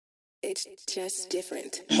It's just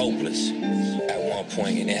different. Hopeless at one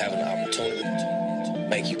point, and then having an opportunity to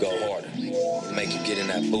make you go harder, make you get in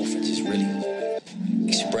that booth and just really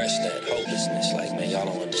express that hopelessness. Like, man, y'all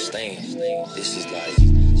don't understand. This is like,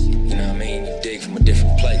 you know what I mean? You dig from a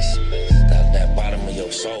different place. That bottom of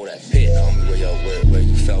your soul, that pit, homie, where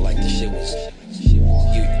you felt like the shit was, you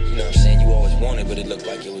know what I'm saying? You always wanted, but it looked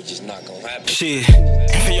like it was just not gonna happen. Shit,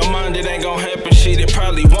 in your mind it ain't gonna happen, shit, it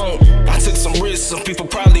probably won't. I took some risks, some people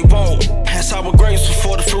probably won't. That's how we're grateful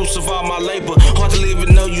for the fruits of all my labor. Hard to live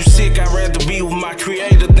and know you sick, I'd rather be with my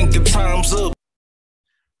creator, thinking time's up.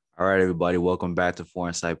 All right, everybody, welcome back to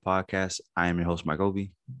Foreign Sight Podcast. I am your host, Mike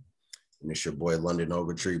Obi. And it's your boy, London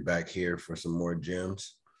Ogletree, back here for some more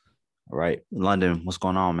gems. All right, London, what's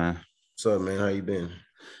going on, man? What's up, man? How you been?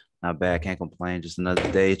 Not bad, can't complain. Just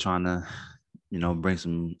another day trying to, bring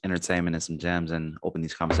some entertainment and some gems and open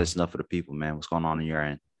these conversations up for the people, man. What's going on in your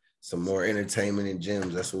end? Some more entertainment and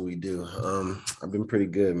gems. That's what we do. I've been pretty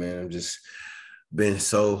good, man. I've just been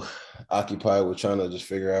so occupied with trying to just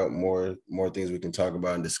figure out more things we can talk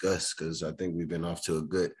about and discuss, because I think we've been off to a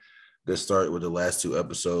good start with the last two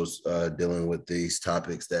episodes, dealing with these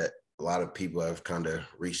topics that a lot of people have kind of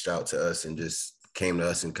reached out to us and just came to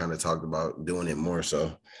us and kind of talked about doing it more.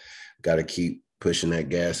 So got to keep pushing that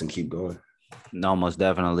gas and keep going. No, most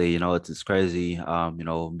definitely. It's crazy,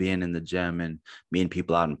 being in the gym and meeting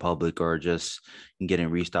people out in public or just getting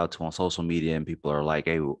reached out to on social media, and people are like,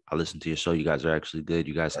 hey, I listened to your show. You guys are actually good.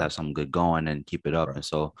 You guys have something good going, and keep it up. Right. And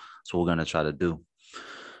so that's what we're going to try to do.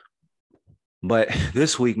 But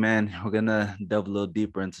this week, man, we're going to delve a little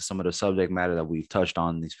deeper into some of the subject matter that we've touched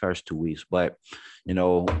on these first 2 weeks. But,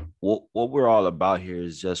 what we're all about here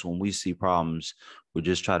is just when we see problems, we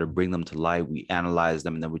just try to bring them to light. We analyze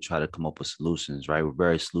them, and then we try to come up with solutions, right? We're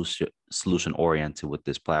very solution oriented with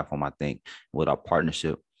this platform, I think, with our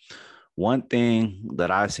partnership. One thing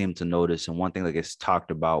that I seem to notice, and one thing that gets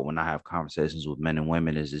talked about when I have conversations with men and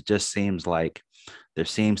women, is it just seems like there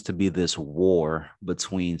seems to be this war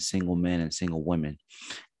between single men and single women.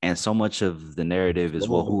 And so much of the narrative is,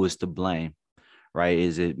 well, who is to blame, right?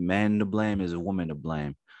 Is it men to blame? Is it women to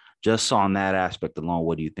blame? Just on that aspect alone,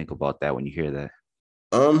 what do you think about that when you hear that?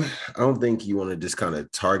 I don't think you want to just kind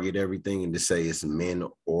of target everything and just say it's men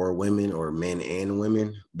or women or men and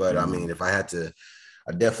women. But I mean, if I had to,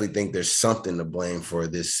 I definitely think there's something to blame for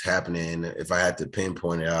this happening. If I had to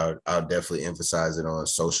pinpoint it out, I'll definitely emphasize it on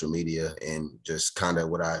social media and just kind of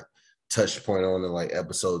what I touched point on in like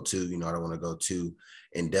episode 2. I don't want to go too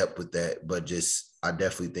in depth with that, but just I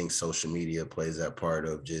definitely think social media plays that part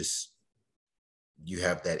of just you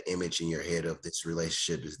have that image in your head of this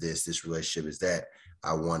relationship is this relationship is that.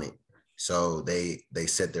 I want it. So they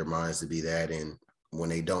set their minds to be that. And when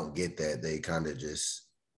they don't get that, they kind of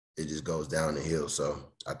it just goes down the hill.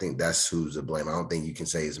 So I think that's who's to blame. I don't think you can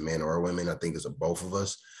say it's men or women. I think it's both of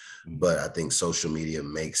us. But I think social media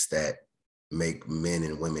make men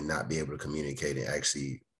and women not be able to communicate and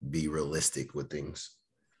actually be realistic with things.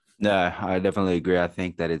 Yeah, I definitely agree. I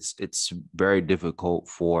think that it's very difficult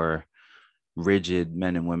for rigid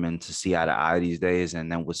men and women to see eye to eye these days,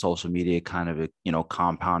 and then with social media kind of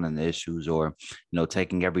compounding the issues, or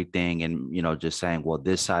taking everything and just saying, well,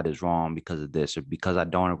 this side is wrong because of this, or because I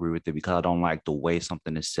don't agree with it, because I don't like the way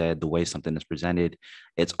something is said, the way something is presented,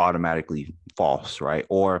 it's automatically false, right?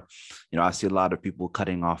 Or I see a lot of people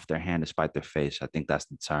cutting off their hand despite their face. I think that's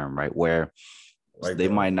the term, right? Where like they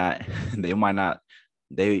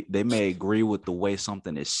may agree with the way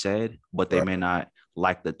something is said, but they may not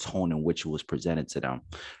like the tone in which it was presented to them,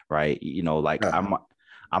 right?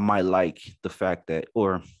 I might like the fact that,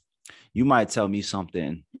 or you might tell me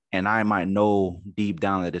something and I might know deep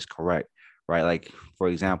down that it's correct, right? Like, for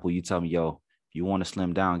example, you tell me, yo, if you want to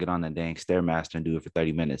slim down, get on that dang Stairmaster and do it for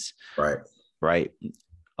 30 minutes. Right.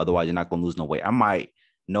 Otherwise, you're not going to lose no weight. I might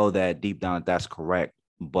know that deep down that that's correct,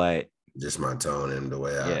 but just my tone and the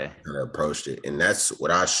way I kind of approached it. And that's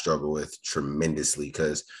what I struggle with tremendously,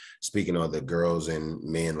 because speaking of the girls and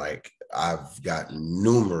men, like I've got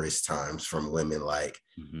numerous times from women like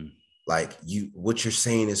what you're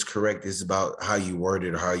saying is correct. It's about how you word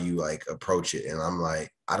it or how you like approach it. And I'm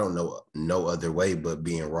like, I don't know no other way but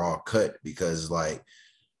being raw cut, because like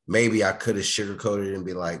maybe I could have sugarcoated and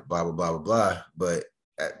be like blah blah blah blah blah, but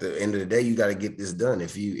at the end of the day, you got to get this done.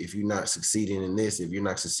 If you're not succeeding in this, if you're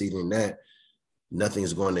not succeeding in that,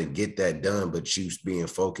 nothing's going to get that done but you being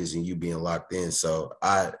focused and you being locked in. So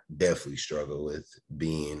I definitely struggle with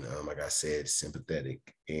being, like I said, sympathetic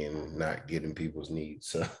and not getting people's needs.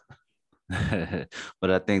 So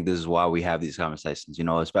But I think this is why we have these conversations, you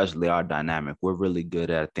know, especially our dynamic. We're really good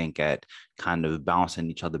at, I think, at kind of bouncing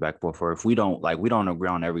each other back and forth. Or if we don't like, we don't agree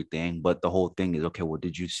on everything, but the whole thing is, okay, well,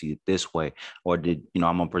 did you see it this way? Or did, you know,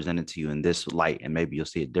 I'm gonna present it to you in this light and maybe you'll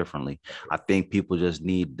see it differently. I think people just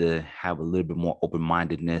need to have a little bit more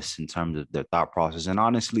open-mindedness in terms of their thought process. And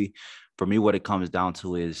honestly, for me, what it comes down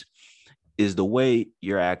to is the way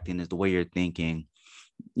you're acting, is the way you're thinking,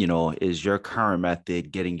 you know, is your current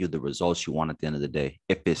method getting you the results you want at the end of the day?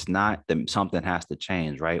 If it's not, then something has to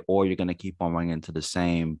change, right? Or you're going to keep on running into the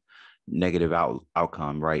same negative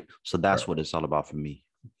outcome, right? So that's what it's all about for me.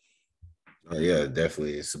 Oh, yeah,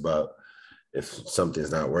 definitely. It's about, if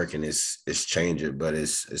something's not working, it's change it, but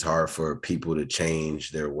it's hard for people to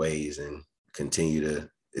change their ways and continue to,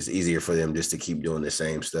 it's easier for them just to keep doing the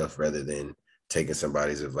same stuff rather than taking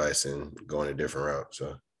somebody's advice and going a different route.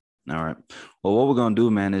 So all right. Well, what we're gonna do,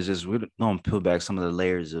 man, is just we're gonna peel back some of the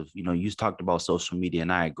layers of, you know, you talked about social media,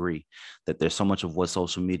 and I agree that there's so much of what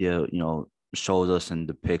social media, you know, shows us and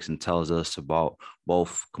depicts and tells us about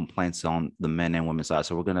both complaints on the men and women's side.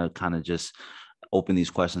 So we're gonna kind of just open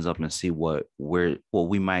these questions up and see what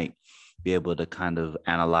we might be able to kind of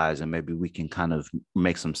analyze, and maybe we can kind of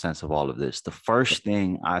make some sense of all of this. The first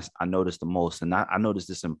thing I noticed the most, and I noticed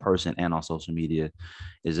this in person and on social media,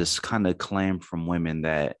 is this kind of claim from women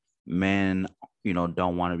that men, you know,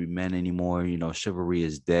 don't want to be men anymore. You know, chivalry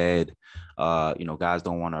is dead. You know, guys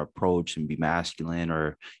don't want to approach and be masculine,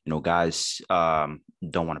 or, you know, guys don't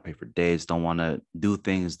want to pay for dates, don't want to do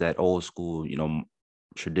things that old school, you know,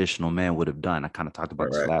 traditional men would have done. I kind of talked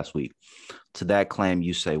about this last week. To that claim,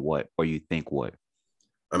 you say what, or you think what?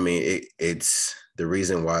 I mean, it's the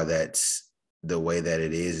reason why that's the way that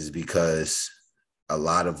it is because a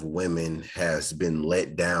lot of women has been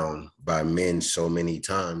let down by men so many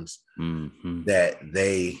times that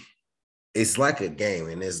it's like a game.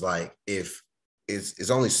 And it's like, if it's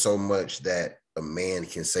only so much that a man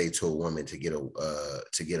can say to a woman to get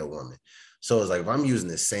a woman. So it's like, if I'm using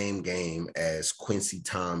the same game as Quincy,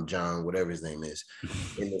 Tom, John, whatever his name is,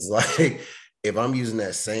 and it's like, if I'm using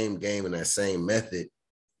that same game and that same method,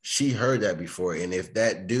 she heard that before. And if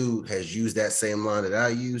that dude has used that same line that I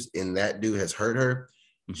used and that dude has hurt her,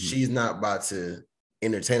 she's not about to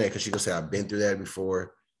entertain it, because she's gonna say, I've been through that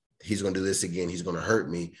before. He's gonna do this again. He's gonna hurt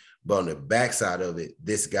me. But on the backside of it,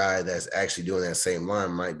 this guy that's actually doing that same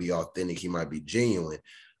line might be authentic. He might be genuine.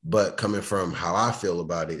 But coming from how I feel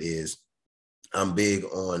about it is, I'm big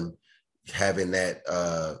on having that,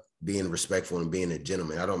 being respectful and being a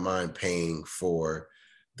gentleman. I don't mind paying for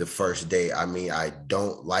the first date. I mean, I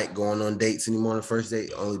don't like going on dates anymore on the first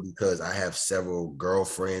date, only because I have several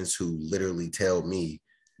girlfriends who literally tell me,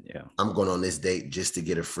 I'm going on this date just to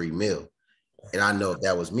get a free meal. And I know if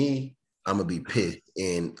that was me, I'm going to be pissed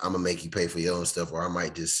and I'm going to make you pay for your own stuff, or I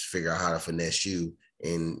might just figure out how to finesse you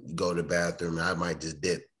and go to the bathroom and I might just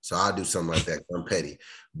dip. So I'll do something like that. I'm petty.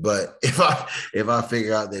 But if I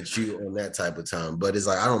figure out that you on that type of time, but it's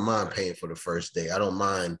like, I don't mind paying for the first day. I don't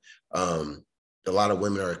mind. A lot of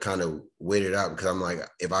women are kind of weirded out because I'm like,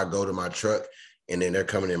 if I go to my truck and then they're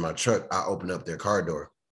coming in my truck, I open up their car door.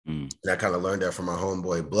 And I kind of learned that from my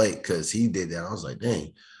homeboy Blake, because he did that. I was like,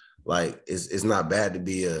 dang, like it's not bad to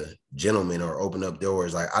be a gentleman or open up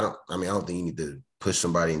doors. Like, I don't think you need to push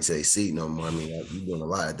somebody into a seat no more. I mean, you're doing a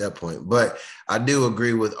lot at that point. But I do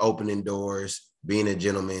agree with opening doors, being a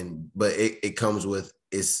gentleman, but it comes with,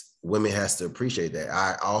 women has to appreciate that.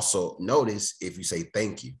 I also notice if you say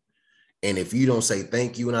thank you. And if you don't say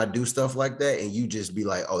thank you and I do stuff like that, and you just be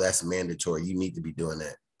like, oh, that's mandatory, you need to be doing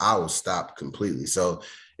that, I will stop completely. So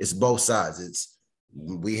it's both sides.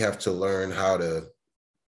 We have to learn how to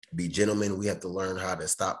be gentlemen. We have to learn how to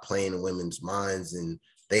stop playing in women's minds, and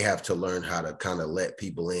they have to learn how to kind of let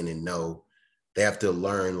people in and know. They have to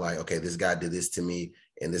learn, like, okay, this guy did this to me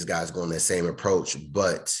and this guy's going that same approach,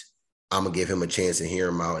 but I'm gonna give him a chance and hear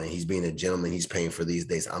him out, and he's being a gentleman. He's paying for these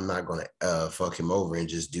days. I'm not gonna fuck him over and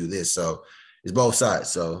just do this. So it's both sides.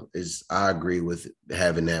 So I agree with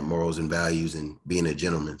having that morals and values and being a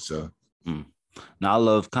gentleman. So. Now, I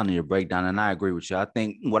love kind of your breakdown, and I agree with you. I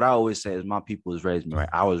think what I always say is my people has raised me right.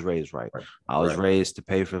 I was raised right. I was raised to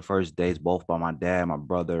pay for first dates, both by my dad, my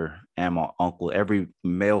brother, and my uncle. Every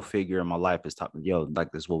male figure in my life is talking, yo,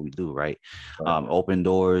 like, this is what we do, right? Open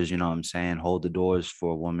doors, you know what I'm saying? Hold the doors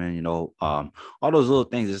for a woman, you know, all those little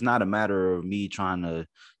things. It's not a matter of me trying to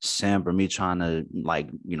simp or me trying to, like,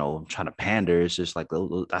 you know, trying to pander. It's just like,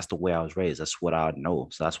 that's the way I was raised. That's what I know.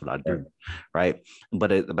 So that's what I do, right?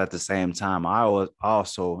 But at the same time, I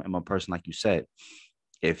also am a person, like you said,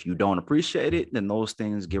 if you don't appreciate it, then those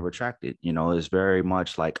things get retracted. You know, it's very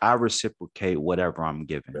much like I reciprocate whatever I'm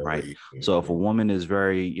given, right? So if a woman is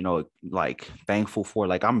very, you know, like thankful for,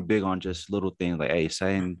 like I'm big on just little things like, hey,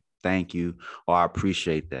 saying thank you or I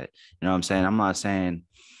appreciate that. You know what I'm saying? I'm not saying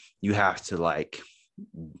you have to like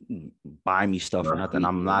buy me stuff or nothing.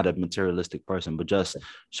 I'm not a materialistic person, but just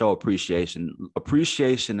show appreciation.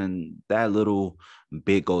 Appreciation and that little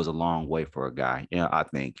bit goes a long way for a guy, you know, I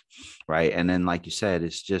think. Right. And then, like you said,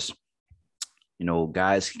 it's just, you know,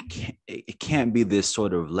 guys can't, it can't be this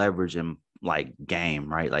sort of leverage and like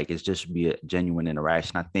game, right? Like it's just be a genuine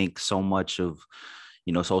interaction. I think so much of,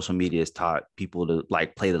 you know, social media has taught people to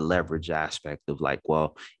like play the leverage aspect of like,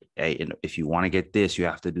 well, hey, you know, if you want to get this, you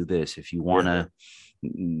have to do this. If you want to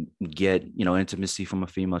get, you know, intimacy from a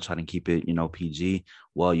female, try to keep it, you know, PG,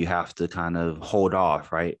 well, you have to kind of hold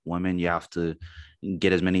off, right? Women, you have to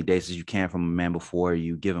get as many dates as you can from a man before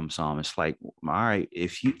you give him some. It's like, all right,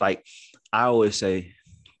 if you like, I always say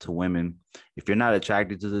to women, if you're not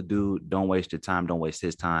attracted to the dude, don't waste your time, don't waste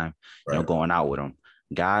his time, you know, going out with him.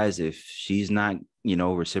 Guys, if she's not, you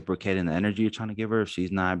know, reciprocating the energy you're trying to give her, if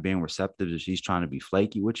she's not being receptive, if she's trying to be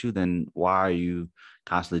flaky with you, then why are you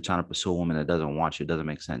constantly trying to pursue a woman that doesn't want you? It doesn't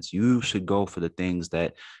make sense. You should go for the things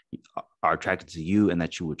that are attracted to you and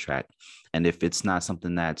that you attract. And if it's not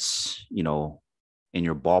something that's, you know, in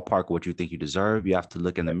your ballpark, what you think you deserve, you have to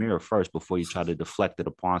look in the mirror first before you try to deflect it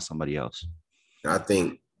upon somebody else. I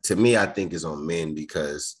think, to me, I think it's on men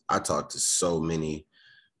because I talk to so many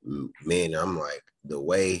men. I'm like, the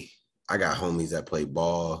way I got homies that play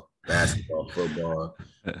ball, basketball, football,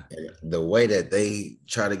 and the way that they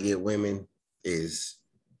try to get women is,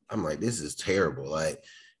 I'm like, this is terrible. Like,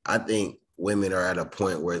 I think women are at a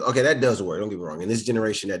point where, okay, that does work. Don't get me wrong. In this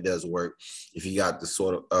generation, that does work. If you got the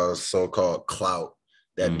sort of so-called clout,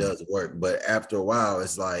 that does work. But after a while,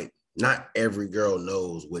 it's like, not every girl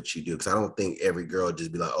knows what you do. Because I don't think every girl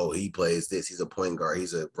just be like, oh, he plays this. He's a point guard.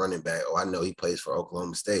 He's a running back. Oh, I know he plays for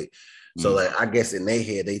Oklahoma State. So like, I guess in their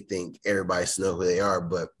head, they think everybody know who they are.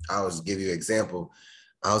 But I was give you an example.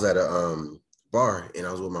 I was at a bar and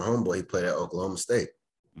I was with my homeboy. He played at Oklahoma State.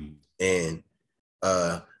 And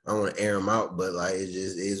I don't want to air him out, but like, it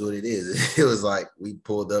just is what it is. It was like, we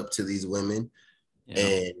pulled up to these women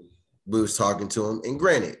and we was talking to them. And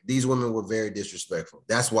granted, these women were very disrespectful.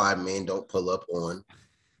 That's why men don't pull up on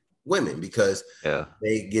women, because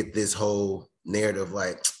they get this whole narrative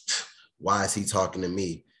like, why is he talking to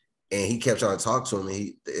me? And he kept trying to talk to him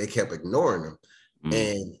and they kept ignoring him.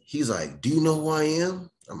 And he's like, do you know who I am?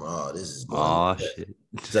 I'm, oh, this is going shit.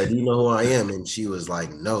 She's like, do you know who I am? And she was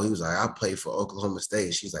like, no. He was like, I play for Oklahoma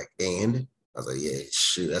State. She's like, and? I was like, yeah,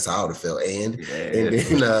 shoot, that's how I would have felt. And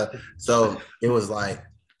then so it was like,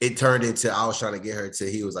 it turned into, I was trying to get her to,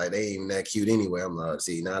 he was like, they ain't even that cute anyway. I'm like,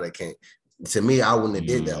 see, now they can't. To me, I wouldn't have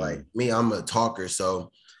did that. Like me, I'm a talker,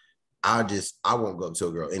 so I won't go up to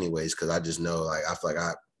a girl anyways, because I just know, like, I feel like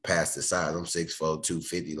I passed the size. I'm 6'4",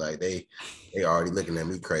 250. Like they already looking at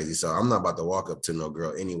me crazy. So I'm not about to walk up to no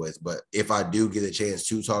girl anyways. But if I do get a chance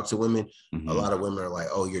to talk to women, a lot of women are like,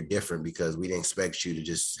 oh, you're different because we didn't expect you to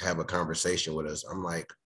just have a conversation with us. I'm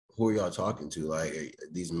like, who are y'all talking to? Like,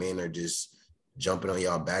 these men are just jumping on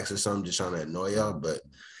y'all backs or something, just trying to annoy y'all. But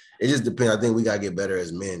it just depends. I think we gotta get better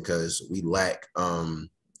as men because we lack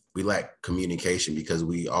communication because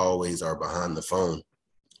we always are behind the phone,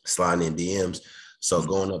 sliding in DMs. So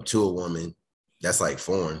going up to a woman, that's like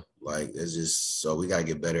foreign. Like, it's just, so we gotta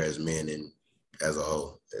get better as men and as a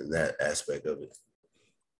whole in that aspect of it.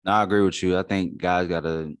 No, I agree with you. I think guys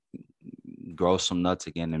gotta grow some nuts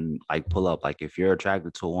again and like pull up. Like if you're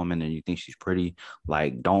attracted to a woman and you think she's pretty,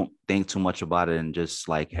 like don't think too much about it and just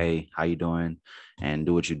like, hey, how you doing? And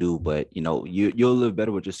do what you do. But you know, you'll live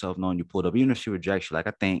better with yourself knowing you pulled up, even if she rejects you. Like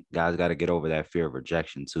I think guys got to get over that fear of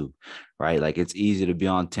rejection too, right? Like it's easy to be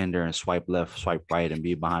on Tinder and swipe left, swipe right, and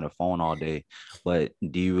be behind a phone all day. But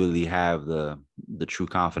do you really have the true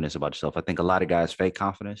confidence about yourself? I think a lot of guys fake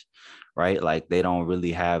confidence, right? Like they don't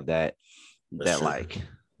really have that like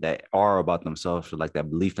that aura about themselves, or like that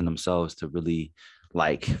belief in themselves to really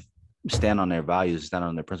like stand on their values, stand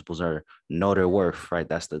on their principles, or know their worth, right?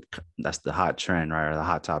 That's the hot trend, right? Or the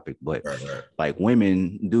hot topic. But like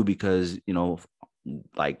women do, because, you know,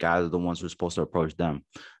 like guys are the ones who are supposed to approach them.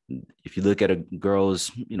 If you look at a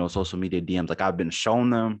girl's, you know, social media DMs, like I've been shown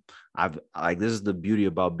them, I've like, this is the beauty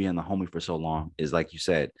about being the homie for so long, is like you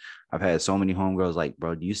said, I've had so many homegirls like,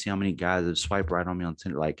 bro, do you see how many guys have swiped right on me on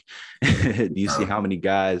Tinder? Like, do you see how many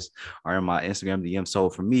guys are in my Instagram DM? So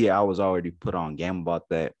for me, I was already put on game about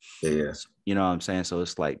that. Yeah. You know what I'm saying? So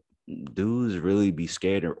it's like, dudes really be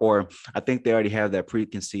scared, or I think they already have that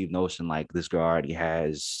preconceived notion like this girl already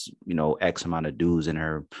has, X amount of dudes in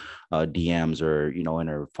her DMs or, in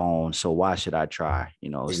her phone. So why should I try?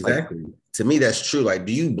 It's like, Exactly. To me, that's true. Like,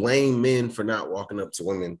 do you blame men for not walking up to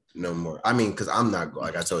women no more? I mean, because I'm not,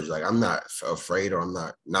 like I told you, like I'm not afraid or I'm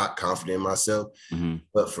not confident in myself. mm-hmm.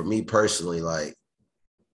 But for me personally, like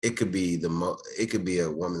it could be it could be a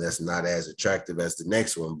woman that's not as attractive as the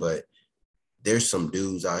next one, but there's some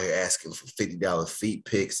dudes out here asking for $50 feet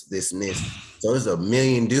pics, this and this. So there's a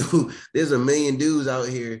million dudes out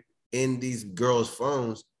here in these girls'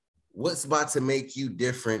 phones. What's about to make you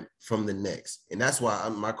different from the next? And that's why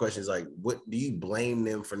my question is like, what do you blame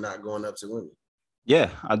them for not going up to women?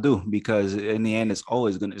 Yeah, I do, because in the end, it's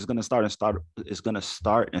gonna start and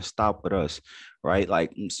stop with us, right?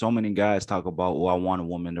 Like so many guys talk about, well, I want a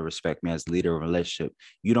woman to respect me as leader of a relationship.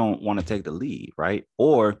 You don't want to take the lead, right?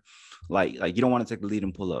 Or like you don't want to take the lead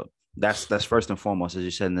and pull up. That's first and foremost, as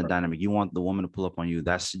you said in the dynamic. You want the woman to pull up on you.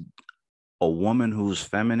 That's a woman who's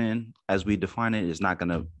feminine, as we define it, is not going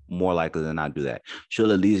to more likely than not do that.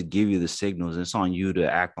 She'll at least give you the signals. It's on you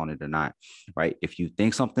to act on it or not, right? If you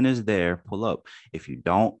think something is there, pull up. If you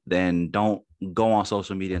don't, then don't go on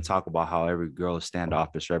social media and talk about how every girl is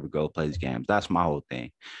standoffish or every girl plays games. That's my whole thing,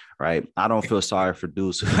 right? I don't feel sorry for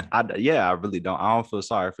dudes. I really don't. I don't feel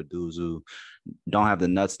sorry for dudes who don't have the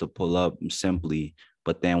nuts to pull up simply,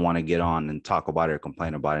 but then want to get on and talk about it or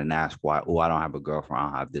complain about it and ask why, oh, I don't have a girlfriend, I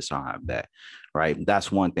don't have this, I don't have that, right?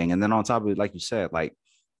 That's one thing. And then on top of it, like you said, like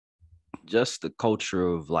just the culture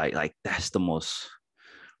of like that's the most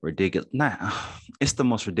ridiculous, it's the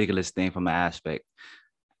most ridiculous thing from an aspect.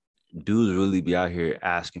 Dudes really be out here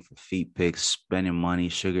asking for feet pics, spending money,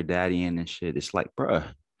 sugar daddying and shit. It's like, bruh,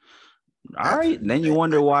 all right. Then you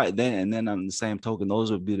wonder why. Then on the same token,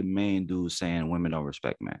 those would be the main dudes saying women don't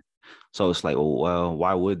respect men. So it's like, oh, well,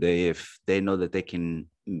 why would they if they know that they can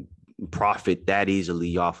profit that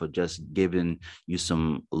easily off of just giving you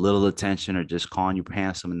some little attention or just calling you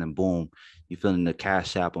handsome and then boom, you feeling the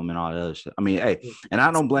cash app them and all that other shit. I mean, hey, and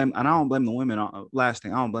I don't blame the women. Last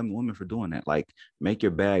thing, I don't blame the women for doing that. Like, make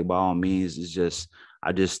your bag by all means. It's just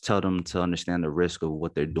I just tell them to understand the risk of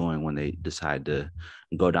what they're doing when they decide to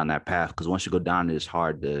go down that path. Because once you go down it, it's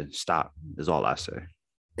hard to stop. Is all I say.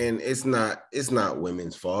 And it's not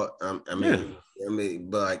women's fault. But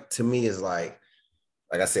like to me, it's like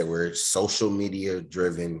I said, we're social media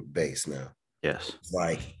driven base now. Yes. It's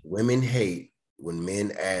like women hate when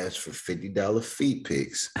men ask for $50 feet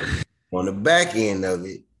pics. On the back end of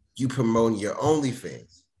it, you promoting your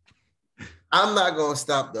OnlyFans. I'm not gonna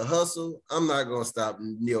stop the hustle. I'm not gonna stop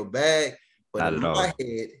your bag. But in my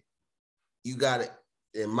head, you got it.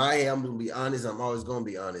 In my head, I'm gonna be honest. I'm always gonna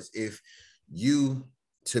be honest. If you,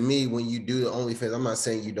 to me, when you do the OnlyFans, I'm not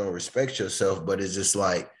saying you don't respect yourself, but it's just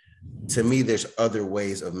like, to me, there's other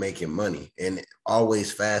ways of making money, and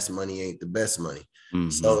always fast money ain't the best money. Mm-hmm.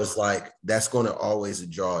 So it's like that's going to always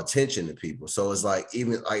draw attention to people. So it's like,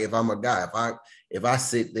 even like if I'm a guy, if I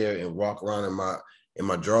sit there and walk around in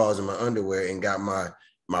my drawers and my underwear and got my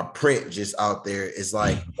print just out there, it's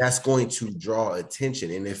like that's going to draw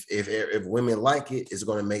attention. And if women like it, it's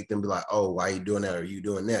going to make them be like, oh, why are you doing that? Or are you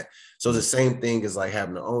doing that? So the same thing is like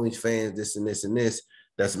having the OnlyFans, this and this and this,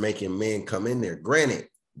 that's making men come in there. Granted,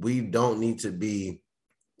 we don't need to be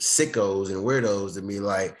sickos and weirdos to be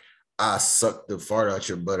like, I sucked the fart out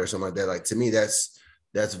your butt or something like that. Like, to me, that's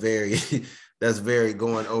very that's very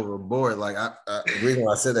going overboard. Like, the reason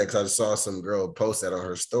why I said that, because I saw some girl post that on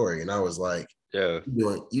her story, and I was like, yeah,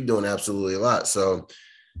 you're doing absolutely a lot. So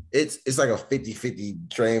it's like a 50-50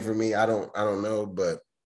 train for me. I don't know, but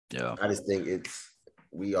yeah, I just think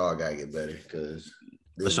we all gotta get better, because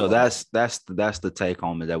so that's the take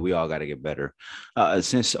home, is that we all got to get better.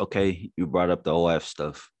 Since you brought up the OF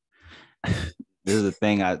stuff, this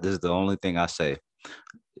is the only thing I say.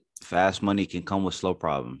 Fast money can come with slow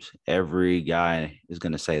problems. Every guy is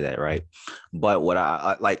gonna say that, right? But what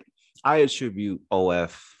I attribute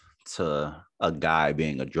OF to a guy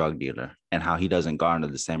being a drug dealer and how he doesn't garner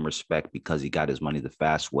the same respect because he got his money the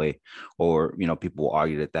fast way, or people will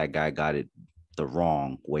argue that guy got it the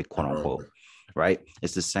wrong way, quote unquote. Right?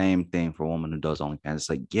 It's the same thing for a woman who does OnlyFans. It's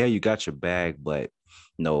like, yeah, you got your bag, but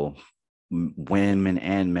women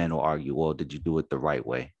and men will argue, well, did you do it the right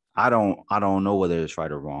way? I don't know whether it's right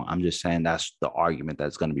or wrong. I'm just saying that's the argument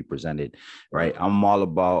that's going to be presented, right? I'm all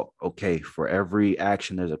about, for every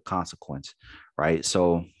action, there's a consequence, right?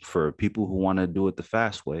 So for people who want to do it the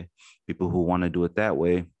fast way, people who want to do it that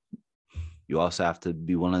way, you also have to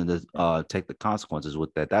be willing to take the consequences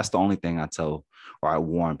with that. That's the only thing I tell or I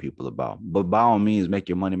warn people about. But by all means, make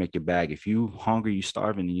your money, make your bag. If you hungry, you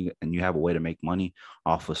starving, and you have a way to make money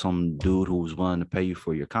off of some dude who's willing to pay you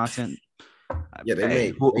for your content, Yeah,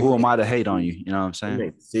 hey, who am I to hate on you? You know what I'm they saying?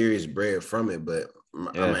 make serious bread from it. But I'm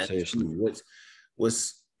Yeah, asking seriously. you,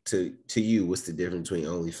 what's to you? What's the difference between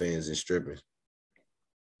OnlyFans and stripping?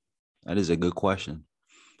 That is a good question.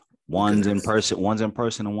 Because One's in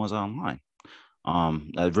person, and one's online.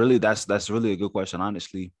 That's really a good question,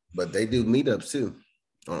 honestly. but they do meetups too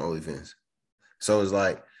on OnlyFans. So it's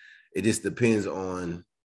like it just depends on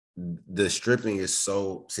the stripping is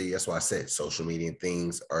so see, that's why I said social media and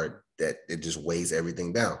things are that it just weighs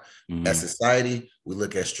everything down. As society, we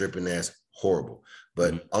look at stripping as horrible,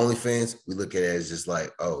 but OnlyFans, we look at it as just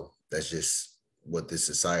like, oh, that's just what this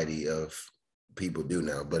society of people do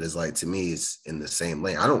now. But it's like, to me, it's in the same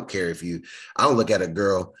lane. I don't care if I don't look at a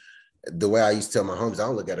girl the way I used to tell my homies, I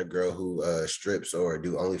don't look at a girl who strips or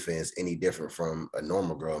do OnlyFans any different from a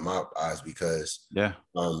normal girl in my eyes, because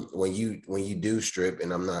when you do strip,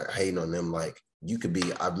 and I'm not hating on them, like you could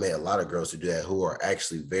be, I've met a lot of girls who do that who are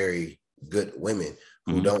actually very good women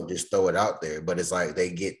who don't just throw it out there, but it's like they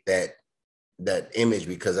get that image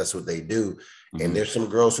because that's what they do. And there's some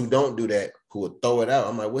girls who don't do that who will throw it out.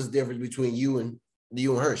 I'm like, what's the difference between you and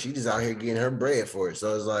her? She just out here getting her bread for it.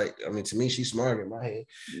 So it's like, I mean, to me, she's smart in my head.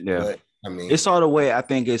 Yeah. But I mean, it's all the way. I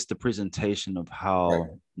think it's the presentation of how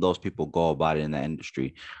those people go about it in the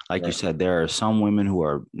industry. Like you said, there are some women who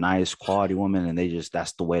are nice, quality women, and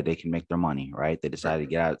that's the way they can make their money, right? They decide to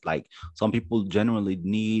get out. Like some people generally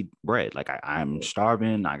need bread. Like I'm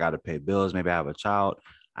starving. I got to pay bills. Maybe I have a child.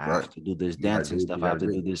 I have to do this dancing stuff. I have to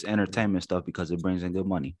do this entertainment stuff because it brings in good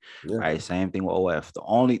money, right? Same thing with OF. The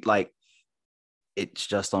only it's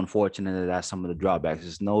just unfortunate that that's some of the drawbacks.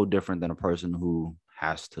 It's no different than a person who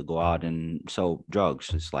has to go out and sell drugs.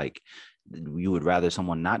 It's like you would rather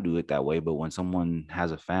someone not do it that way, but when someone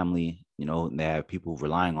has a family, they have people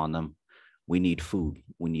relying on them. We need food,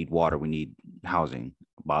 we need water, we need housing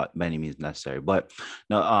by any means necessary. But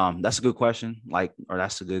no, that's a good question. Or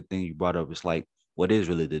that's a good thing you brought up. It's like, what is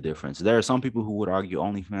really the difference? There are some people who would argue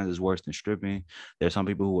OnlyFans is worse than stripping. There are some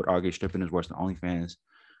people who would argue stripping is worse than OnlyFans.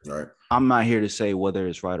 Right. I'm not here to say whether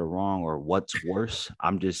it's right or wrong or what's worse.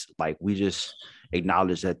 I'm just we just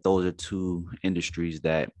acknowledge that those are two industries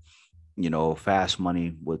that, fast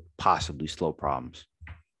money with possibly slow problems.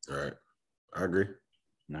 All right. I agree.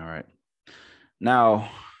 All right.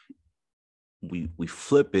 Now we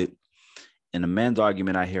flip it. And the men's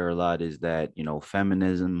argument I hear a lot is that,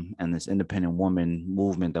 feminism and this independent woman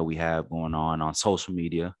movement that we have going on social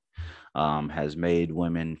media has made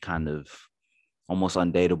women kind of almost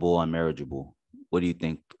undateable, unmarriageable. What do you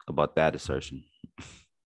think about that assertion?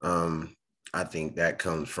 I think that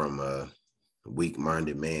comes from a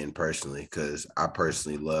weak-minded man personally, because I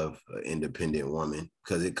personally love an independent woman,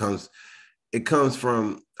 because it comes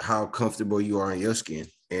from how comfortable you are in your skin.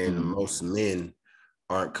 And most men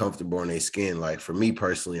aren't comfortable in their skin. Like for me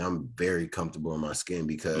personally, I'm very comfortable in my skin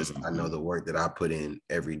because I know the work that I put in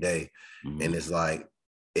every day. And it's like,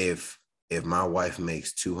 if my wife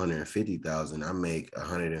makes 250,000, I make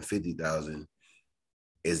 150,000.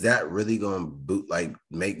 Is that really going to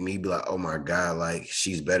make me be like, oh my God, like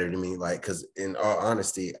she's better than me? Like, cause in all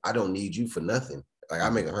honesty, I don't need you for nothing. Like I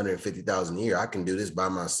make 150,000 a year. I can do this by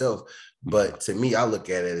myself. But to me, I look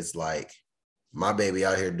at it as like, my baby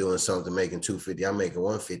out here doing something, making 250, I'm making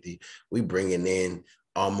 150. We bringing in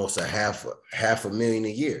almost a half a million a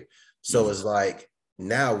year. So it's like,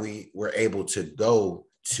 now we're able to go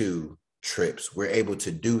to trips. We're able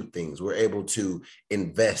to do things. We're able to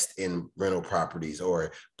invest in rental properties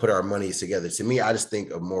or put our money together. To me, I just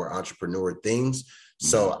think of more entrepreneur things.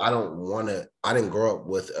 So I didn't grow up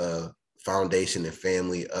with a foundation and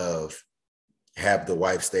family of have the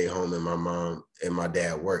wife stay home and my mom and my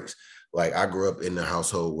dad works. Like I grew up in a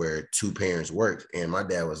household where two parents worked, and my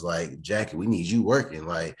dad was like, Jackie, we need you working.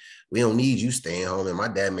 Like, we don't need you staying home. And my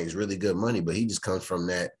dad makes really good money, but he just comes from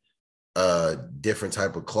that different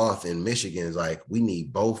type of cloth in Michigan. Is like, we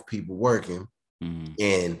need both people working.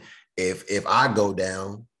 And if I go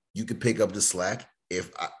down, you could pick up the slack.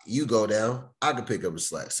 If you go down, I could pick up the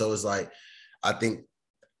slack. So it's like, I think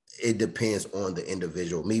it depends on the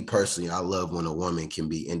individual. Me personally, I love when a woman can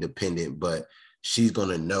be independent, but she's going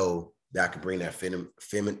to know that I can bring that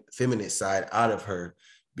feminine side out of her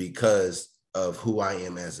because of who I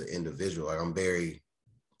am as an individual. Like I'm very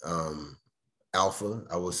alpha,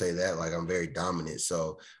 I will say that. Like I'm very dominant.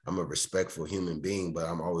 So I'm a respectful human being, but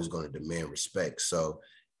I'm always going to demand respect. So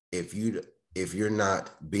if you're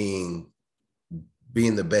not being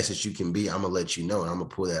being the best that you can be, I'm gonna let you know and I'm gonna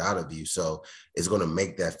pull that out of you. So it's gonna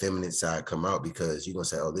make that feminine side come out because you're gonna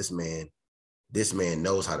say, oh, this man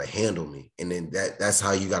knows how to handle me. And then that's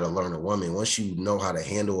how you got to learn a woman. Once you know how to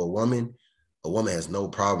handle a woman has no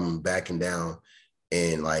problem backing down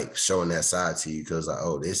and like showing that side to you because like,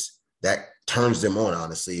 oh, that turns them on,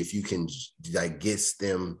 honestly. If you can like gets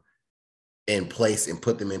them in place and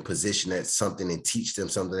put them in position at something and teach them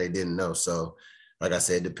something they didn't know. So like I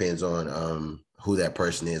said, it depends on who that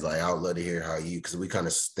person is. Like I would love to hear how you, because we kind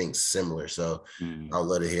of think similar. So I would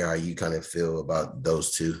love to hear how you kind of feel about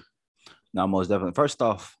those two. No, most definitely. First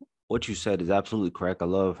off, what you said is absolutely correct. I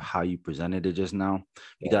love how you presented it just now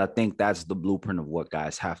because I think that's the blueprint of what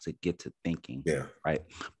guys have to get to thinking. Yeah. Right.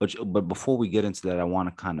 But before we get into that, I want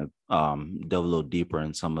to kind of delve a little deeper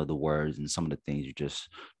in some of the words and some of the things you just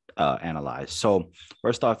analyzed. So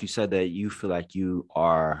first off, you said that you feel like you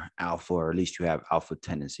are alpha, or at least you have alpha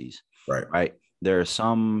tendencies. Right. Right. There are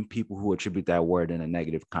some people who attribute that word in a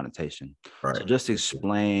negative connotation. Right. So just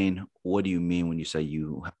explain, what do you mean when you say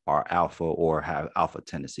you are alpha or have alpha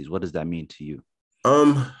tendencies? What does that mean to you?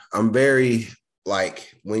 I'm very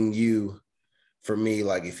like for me,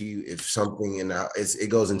 like if something it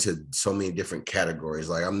goes into so many different categories.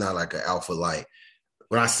 Like I'm not like an alpha, like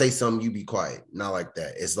when I say something, you be quiet. Not like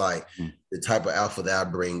that. It's like the type of alpha that I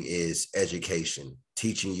bring is education,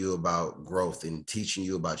 teaching you about growth and teaching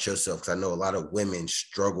you about yourself. Because I know a lot of women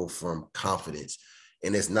struggle from confidence.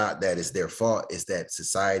 And it's not that it's their fault. It's that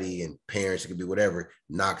society and parents, it could be whatever,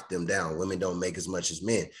 knock them down. Women don't make as much as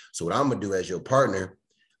men. So what I'm going to do as your partner,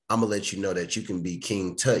 I'm gonna let you know that you can be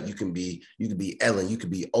King Tut, you can be Ellen, you can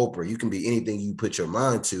be Oprah, you can be anything you put your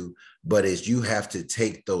mind to, but is you have to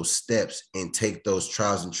take those steps and take those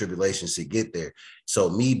trials and tribulations to get there. So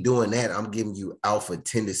me doing that, I'm giving you alpha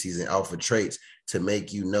tendencies and alpha traits to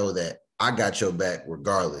make you know that I got your back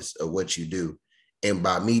regardless of what you do. And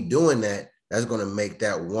by me doing that, that's gonna make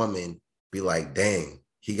that woman be like, dang,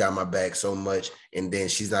 he got my back so much. And then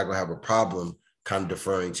she's not gonna have a problem kind of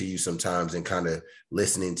deferring to you sometimes and kind of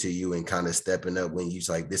listening to you and kind of stepping up when you're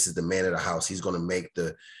like, this is the man of the house. He's going to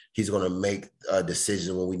make a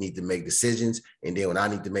decision when we need to make decisions. And then when I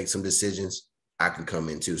need to make some decisions, I can come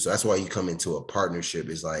in too. So that's why you come into a partnership.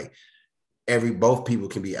 Is like both people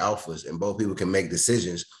can be alphas and both people can make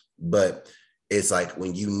decisions, but it's like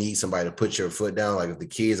when you need somebody to put your foot down, like if the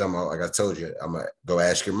kids, like I told you, I'm going to go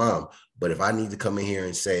ask your mom. But if I need to come in here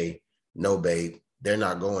and say, no, babe, they're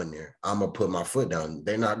not going there, I'm going to put my foot down.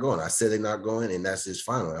 They're not going. I said they're not going, and that's just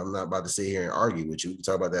final. I'm not about to sit here and argue with you. We can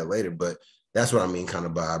talk about that later, but that's what I mean kind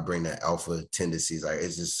of by I bring that alpha tendencies. Like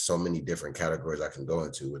it's just so many different categories I can go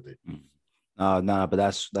into with it. No, but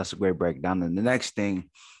that's a great breakdown. And the next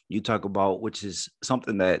thing you talk about, which is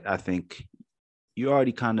something that I think you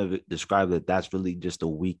already kind of described, that's really just a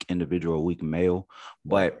weak individual, a weak male,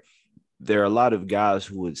 but there are a lot of guys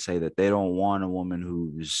who would say that they don't want a woman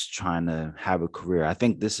who's trying to have a career. I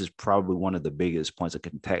think this is probably one of the biggest points of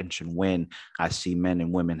contention when I see men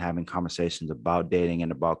and women having conversations about dating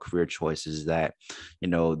and about career choices, that,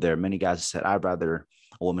 there are many guys who said, I'd rather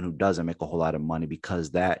a woman who doesn't make a whole lot of money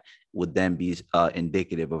because that would then be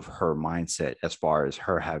indicative of her mindset as far as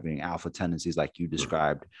her having alpha tendencies like you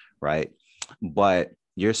described, right? But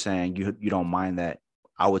you're saying you don't mind that.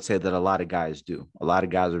 I would say that a lot of guys do. A lot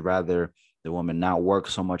of guys would rather the woman not work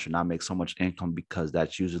so much or not make so much income because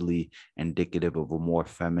that's usually indicative of a more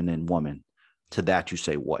feminine woman. To that, you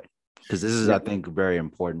say what? Because this is, I think, very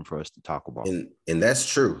important for us to talk about. And that's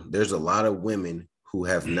true. There's a lot of women who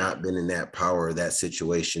have not been in that power or that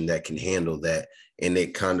situation that can handle that. And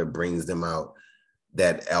it kind of brings them out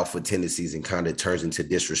that alpha tendencies and kind of turns into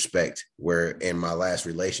disrespect, where in my last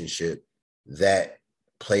relationship, that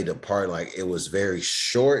played a part. Like it was very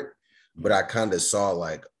short, but I kind of saw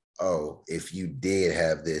like, oh, if you did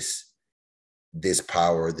have this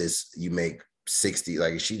power, you make 60,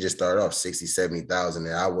 like she just started off 60, 70,000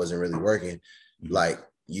 and I wasn't really working. Like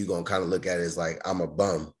you gonna kind of look at it as like, I'm a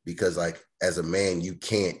bum, because like as a man, you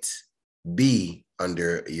can't be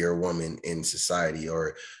under your woman in society,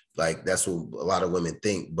 or like that's what a lot of women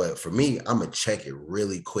think. But for me, I'm gonna check it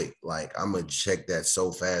really quick. Like I'm gonna check that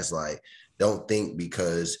so fast. Like, don't think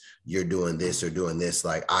because you're doing this or doing this,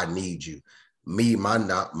 like I need you.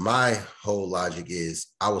 My whole logic is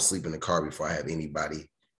I will sleep in the car before I have anybody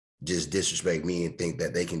just disrespect me and think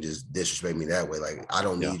that they can just disrespect me that way. Like I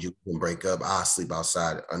don't need you to break up. I'll sleep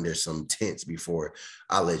outside under some tents before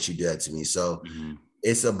I let you do that to me. So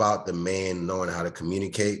it's about the man knowing how to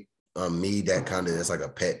communicate. That's like a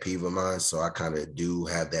pet peeve of mine. So I kind of do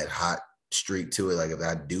have that hot streak to it. Like if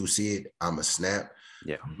I do see it, I'm a snap.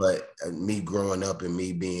 Yeah. But me growing up and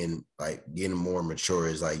me being like getting more mature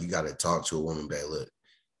is like, you got to talk to a woman, back, look,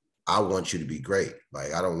 I want you to be great.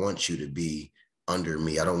 Like, I don't want you to be under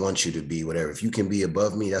me. I don't want you to be whatever. If you can be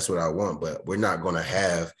above me, that's what I want. But we're not going to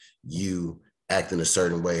have you acting a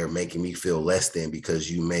certain way or making me feel less than because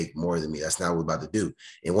you make more than me. That's not what we're about to do.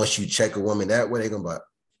 And once you check a woman that way,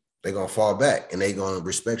 they're gonna fall back and they're gonna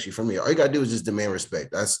respect you from me. All you gotta do is just demand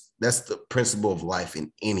respect. That's the principle of life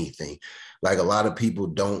in anything. Like, a lot of people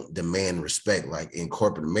don't demand respect. Like in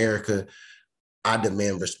corporate America, I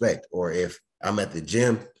demand respect. Or if I'm at the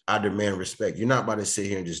gym, I demand respect. You're not about to sit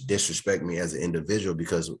here and just disrespect me as an individual,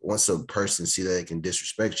 because once a person see that they can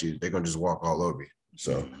disrespect you, they're gonna just walk all over you.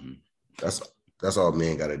 So that's all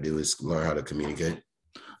men got to do, is learn how to communicate.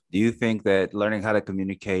 Do you think that learning how to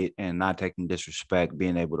communicate and not taking disrespect,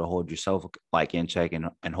 being able to hold yourself like in check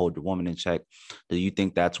and hold your woman in check, do you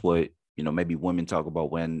think that's what, maybe women talk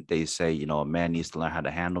about when they say, a man needs to learn how to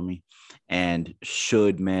handle me? And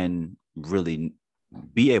should men really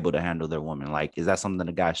be able to handle their woman? Like, is that something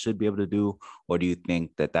a guy should be able to do? Or do you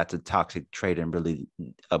think that that's a toxic trait and really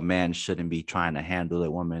a man shouldn't be trying to handle a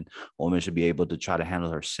woman? A woman should be able to try to handle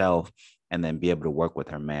herself and then be able to work with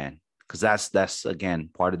her man. Because that's again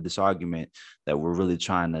part of this argument that we're really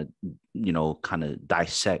trying to kind of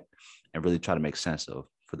dissect and really try to make sense of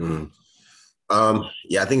for the mm.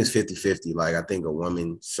 Yeah, I think it's 50-50. Like, I think a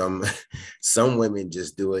woman, some women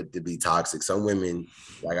just do it to be toxic. Some women,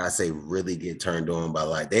 like I say, really get turned on by,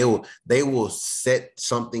 like, they will set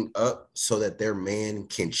something up so that their man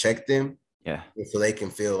can check them. Yeah. So they can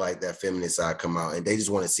feel like that feminine side come out, and they just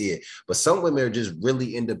want to see it. But some women are just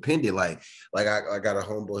really independent. Like I got a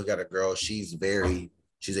homeboy who got a girl. She's an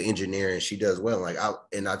engineer and she does well.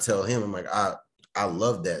 I tell him, I'm like, I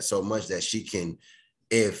love that so much that she can,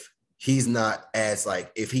 if he's not as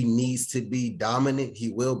like, if he needs to be dominant, he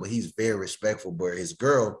will, but he's very respectful. But his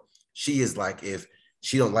girl, she is like, if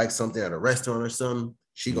she don't like something at a restaurant or something,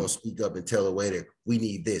 she gonna speak up and tell the waiter, we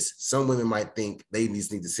need this. Some women might think they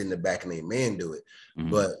just need to sit in the back and their man do it.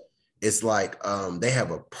 But it's like they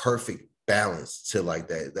have a perfect balance to like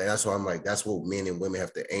that. That's why I'm like, that's what men and women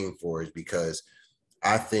have to aim for, is because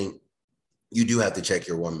I think you do have to check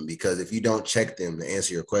your woman, because if you don't check them, to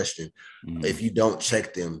answer your question, if you don't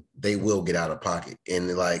check them, they will get out of pocket. And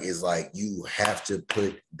like, it's like, you have to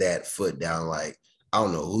put that foot down. Like, I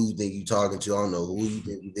don't know who you think you're talking to. I don't know who you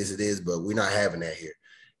think this it is, but we're not having that here.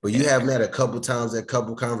 But you having that a couple times, that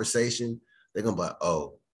couple conversation, they're gonna be like,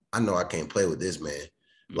 oh, I know I can't play with this man.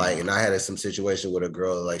 Like, and I had some situation with a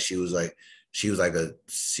girl, like she was like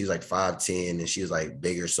 5'10" and she was like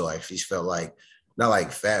bigger. So like she felt like, not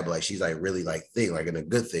like fat, but like she's like really like thick, like in a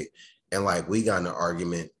good thick. And like we got in an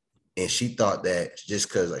argument, and she thought that just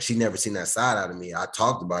because like she never seen that side out of me. I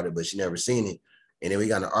talked about it, but she never seen it. And then we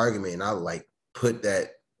got in an argument, and I like put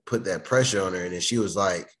that pressure on her. And then she was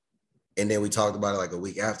like, and then we talked about it like a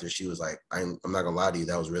week after. She was like, I'm not gonna lie to you,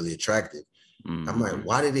 that was really attractive. I'm like,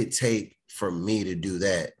 why did it take for me to do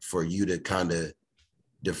that for you to kind of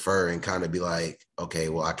defer and kind of be like, okay,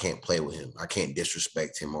 well, I can't play with him. I can't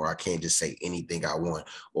disrespect him, or I can't just say anything I want.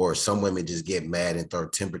 Or some women just get mad and throw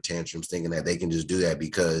temper tantrums thinking that they can just do that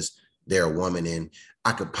because they're a woman and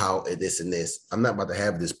I could pout at this and this. I'm not about to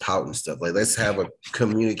have this pout and stuff. Like, let's have a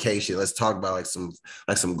communication. Let's talk about like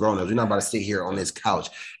some grown-ups. We're not about to sit here on this couch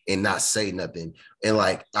and not say nothing. And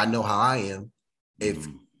like, I know how I am. If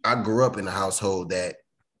I grew up in a household that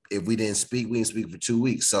if we didn't speak, we didn't speak for 2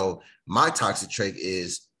 weeks. So my toxic trait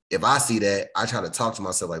is, if I see that, I try to talk to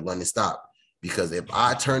myself like, London, stop. Because if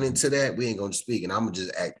I turn into that, we ain't going to speak. And I'm going to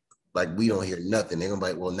just act like we don't hear nothing. They're going to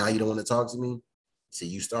be like, well, now you don't want to talk to me? See,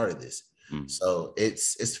 you started this. So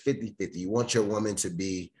it's 50-50. You want your woman to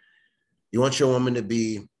be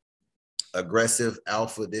aggressive,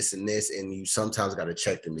 alpha, this and this, and you sometimes got to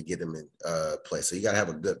check them to get them in place. So you got to have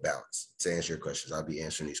a good balance. To answer your questions, I'll be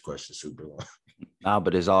answering these questions super long. No,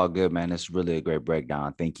 but it's all good, man. It's really a great breakdown.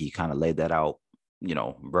 I think he kind of laid that out,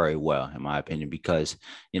 very well, in my opinion, because,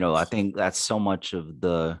 I think that's so much of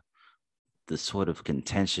the sort of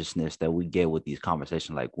contentiousness that we get with these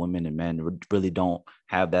conversations. Like, women and men really don't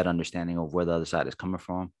have that understanding of where the other side is coming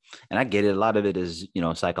from. And I get it. A lot of it is,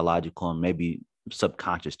 psychological and maybe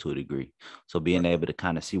subconscious to a degree. So being able to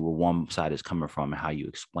kind of see where one side is coming from and how you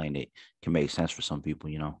explain it can make sense for some people,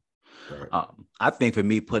 Right. I think for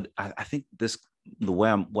me, I think this, what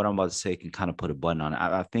I'm about to say can kind of put a button on it.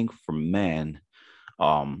 I think for men,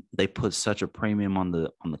 they put such a premium on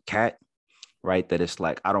the cat right? That it's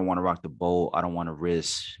like, I don't want to rock the boat. I don't want to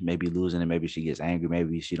risk maybe losing it. Maybe she gets angry.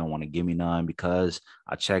 Maybe she don't want to give me none because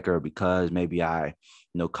I check her, because maybe I,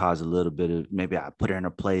 cause a little bit of, maybe I put her in her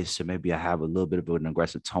place, or maybe I have a little bit of an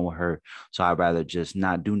aggressive tone with her. So I'd rather just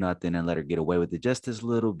not do nothing and let her get away with it just this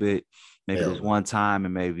little bit, maybe Hell this no. one time,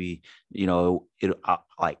 and maybe, I'll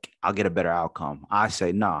get a better outcome. I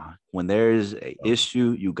say, nah, when there's a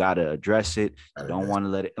issue, you got to address it. You don't want to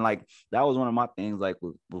let it. And like, that was one of my things, like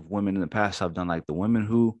with women in the past, I've done, like the women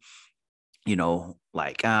who,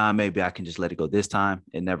 maybe I can just let it go this time.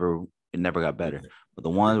 It never got better. But the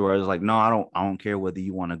ones where it's like, no, I don't care whether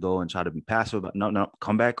you want to go and try to be passive, but no,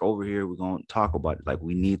 come back over here. We're going to talk about it. Like,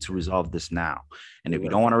 we need to resolve this now. And if you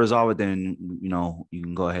don't want to resolve it, then, you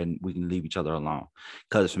can go ahead and we can leave each other alone.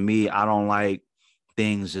 Because for me, I don't like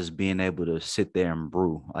things just being able to sit there and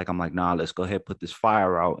brew. Like, I'm like, nah, let's go ahead, put this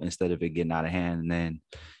fire out instead of it getting out of hand. And then,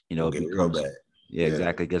 it Get becomes, real bad. yeah,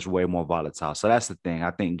 exactly. It gets way more volatile. So that's the thing.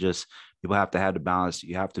 I think just people have to have the balance.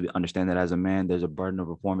 You have to understand that as a man, there's a burden of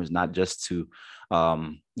performance, not just to,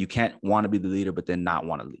 you can't want to be the leader, but then not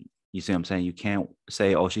want to lead. You see what I'm saying? You can't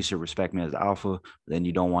say, oh, she should respect me as alpha. Then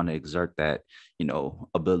you don't want to exert that,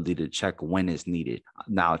 ability to check when it's needed.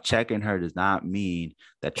 Now, checking her does not mean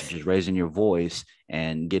that you're just raising your voice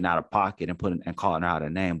and getting out of pocket and calling her out a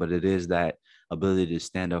name, but it is that ability to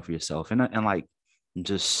stand up for yourself and like,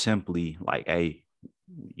 just simply like, hey,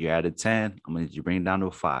 you're at a 10, I'm gonna need you to bring it down to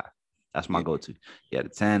a 5. That's my go-to. You at a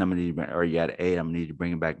 10, I'm gonna need you, or you at an 8, I'm gonna need you to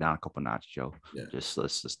bring it back down a couple notches, Joe. Yeah. Just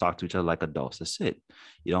let's talk to each other like adults. That's it.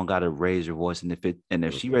 You don't gotta raise your voice. And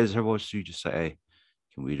if she raises her voice, you just say, hey,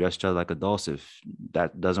 can we address each other like adults? If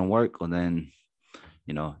that doesn't work, well then,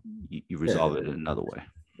 you resolve it another way.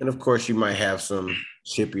 And of course, you might have some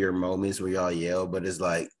chippier moments where y'all yell, but it's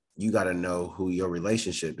like, you got to know who your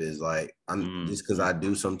relationship is. Like, I'm just because I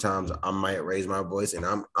do sometimes, I might raise my voice, and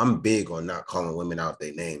I'm big on not calling women out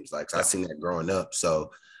their names. Like, I seen that growing up.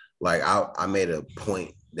 So like, I made a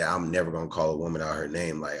point that I'm never going to call a woman out her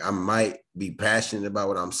name. Like, I might be passionate about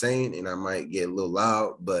what I'm saying and I might get a little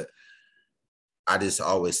loud, but I just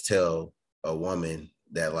always tell a woman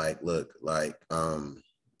that, like, look, like,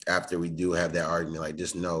 after we do have that argument, like,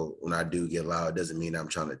 just know when I do get loud, it doesn't mean I'm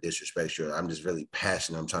trying to disrespect you. I'm just really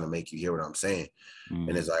passionate. I'm trying to make you hear what I'm saying.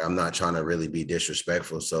 And it's like, I'm not trying to really be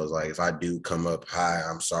disrespectful. So it's like, if I do come up high,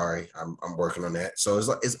 I'm sorry. I'm working on that. So it's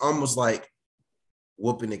like, it's almost like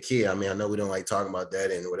whooping a kid. I mean, I know we don't like talking about that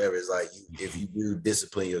and whatever. It's like, if you do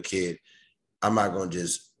discipline your kid, I'm not going to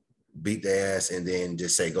just beat their ass and then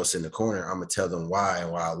just say, go sit in the corner. I'm going to tell them why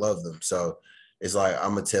and why I love them. So it's like,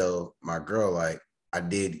 I'm going to tell my girl, like, I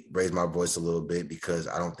did raise my voice a little bit because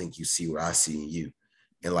I don't think you see what I see in you.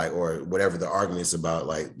 And like, or whatever the argument's about,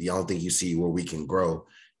 like, you don't think you see where we can grow.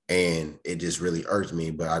 And it just really irks me,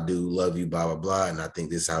 but I do love you, blah, blah, blah. And I think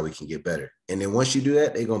this is how we can get better. And then once you do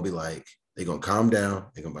that, they're going to be like, they're going to calm down.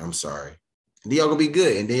 They're going to be, I'm sorry. And then y'all going to be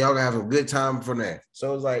good. And then y'all going to have a good time from that.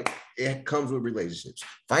 So it's like, it comes with relationships.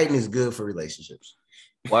 Fighting is good for relationships.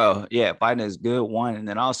 Well, yeah, fighting is good, one. And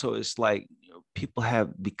then also it's like, people have,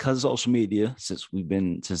 because of social media, since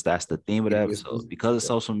that's the theme of the episode, because of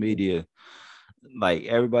social media, like,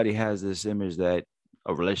 everybody has this image that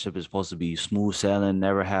a relationship is supposed to be smooth sailing,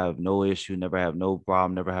 never have no issue, never have no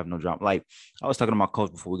problem, never have no drama. Like, I was talking to my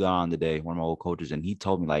coach before we got on today, one of my old coaches, and he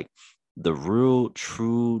told me, like, the real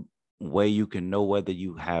true way you can know whether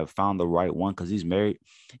you have found the right one, because he's married,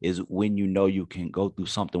 is when you can go through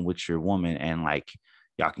something with your woman and like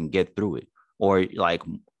y'all can get through it. Or like,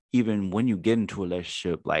 even when you get into a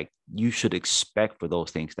relationship, like, you should expect for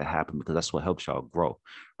those things to happen, because that's what helps y'all grow,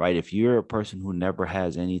 right? If you're a person who never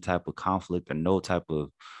has any type of conflict or no type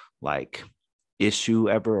of like issue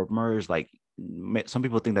ever emerged, like, some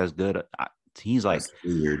people think that's good. He's like, that's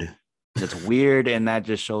weird. It's weird, and that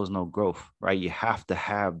just shows no growth, right? You have to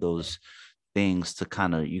have those things to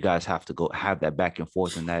kind of, you guys have to go have that back and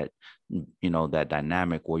forth, and that, that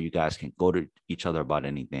dynamic where you guys can go to each other about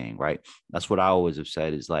anything, right? That's what I always have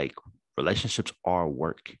said, is like, relationships are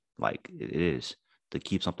work. Like, it is to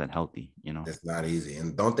keep something healthy, It's not easy.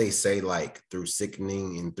 And don't they say, like, through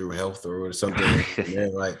sickening and through health or something?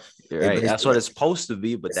 Like, right. That's what it's supposed to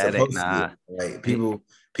be, but that ain't not. Like,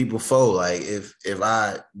 people fold. Like, if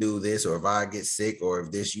I do this, or if I get sick, or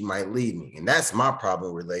if this, you might leave me. And that's my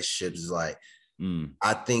problem with relationships, is like,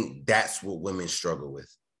 I think that's what women struggle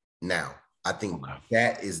with now. I think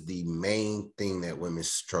that is the main thing that women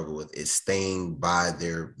struggle with, is staying by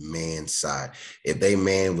their man's side. If they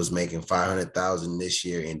man was making $500,000 this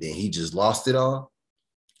year and then he just lost it all,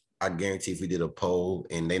 I guarantee if we did a poll,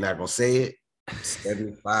 and they're not going to say it,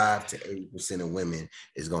 75 to 80% of women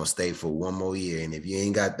is going to stay for one more year. And if you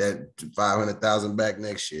ain't got that 500,000 back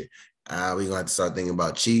next year, We're gonna have to start thinking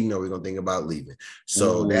about cheating, or we're gonna think about leaving.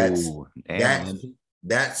 So Ooh, damn, that's man.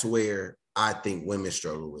 that's where I think women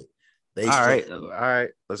struggle with. They All right, struggle all right.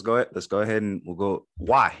 Let's go ahead. Let's go ahead and we'll go.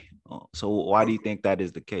 Why? So why do you think that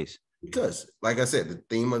is the case? because, like I said, the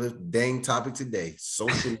theme of the dang topic today: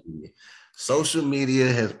 social media. Social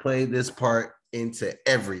media has played this part into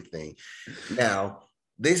everything. Now,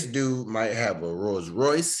 this dude might have a Rolls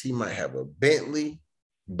Royce, he might have a Bentley,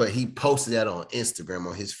 but he posted that on Instagram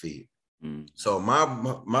on his feed. Mm. So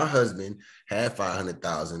my husband had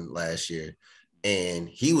 500,000 last year, and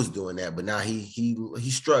he was doing that, but now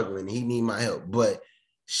he's struggling. He need my help, but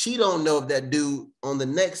she don't know if that dude on the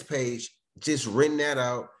next page just written that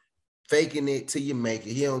out, faking it till you make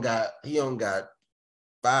it. He don't got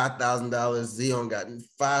 $5,000. He don't got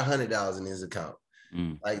 $500 in his account.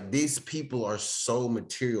 Mm. Like, these people are so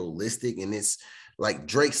materialistic, and it's like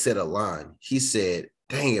Drake said a line. He said,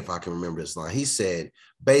 dang, if I can remember this line. He said,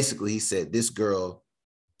 basically, he said this girl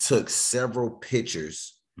took several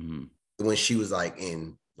pictures when she was like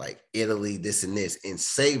in like Italy, this and this, and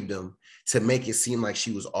saved them to make it seem like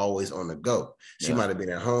she was always on the go. She might have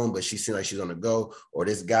been at home, but she seemed like she's on the go. Or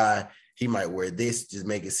this guy, he might wear this, just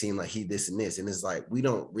make it seem like he this and this. And it's like, we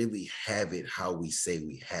don't really have it how we say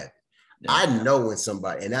we have it. Yeah. I know when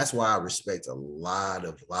somebody, and that's why I respect a lot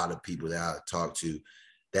of people that I talk to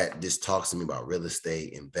that just talks to me about real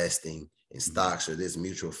estate, investing in stocks or this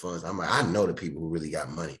mutual funds. I'm like, I know the people who really got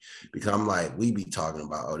money, because I'm like, we be talking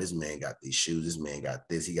about, oh, this man got these shoes, this man got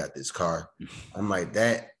this, he got this car. I'm like,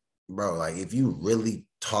 that, bro, like, if you really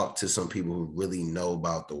talk to some people who really know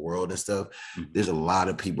about the world and stuff, there's a lot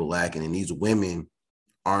of people lacking, and these women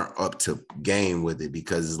aren't up to game with it,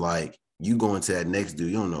 because it's like, you go into that next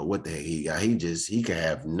dude, you don't know what the heck he got. He can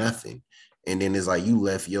have nothing. And then it's like, you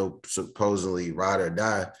left your supposedly ride or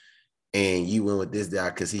die, and you went with this guy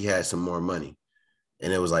because he had some more money.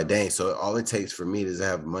 And it was like, dang, so all it takes for me is to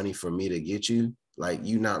have money for me to get you. Like,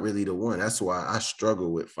 you not really the one. That's why I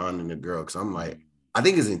struggle with finding a girl, because I'm like, I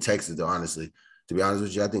think it's in Texas though, honestly. To be honest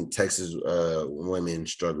with you, I think Texas women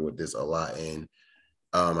struggle with this a lot. And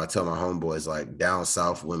I tell my homeboys, like, down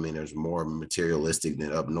south women is more materialistic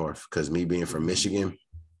than up north, because me being from Michigan,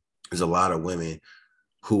 there's a lot of women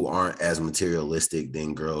who aren't as materialistic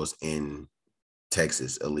than girls in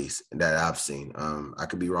Texas, at least that I've seen. I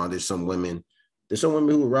could be wrong. There's some women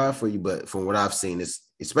who will ride for you, but from what I've seen, it's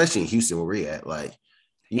especially in Houston where we're at, like,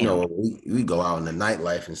 you know, we go out in the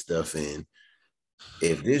nightlife and stuff, and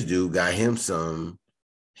if this dude got him a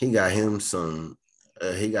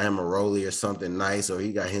rollie or something nice, or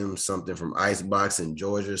he got him something from Icebox in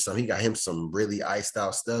Georgia or something, he got him some really iced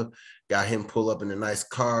out stuff, got him pull up in a nice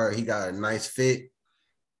car, he got a nice fit,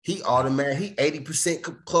 he 80%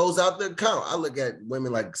 could close out the account. I look at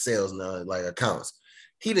women like sales now, like accounts.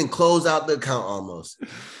 He didn't close out the account almost.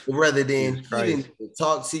 Rather than he didn't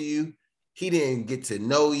talk to you, he didn't get to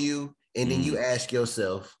know you, and then you ask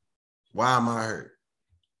yourself, why am I hurt?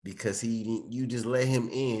 Because you just let him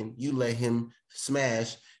in, you let him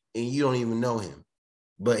smash, and you don't even know him.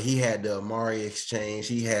 But he had the Amari exchange,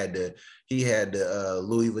 he had the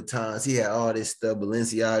Louis Vuittons, he had all this stuff,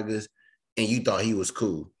 Balenciagas, and you thought he was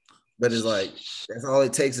cool. But it's like, that's all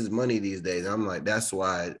it takes is money these days. I'm like, that's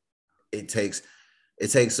why it takes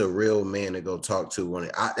a real man to go talk to one.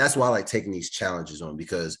 That's why I like taking these challenges on,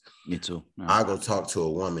 because me too. I go talk to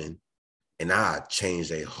a woman and I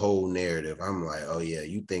change a whole narrative. I'm like, oh yeah,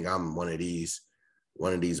 you think I'm one of these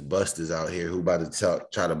busters out here who about to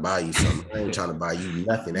try to buy you something. I ain't trying to buy you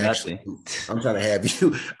nothing. Actually, I'm trying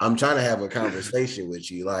to have a conversation with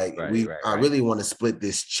you. Like, I really want to split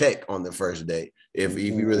this check on the first date. If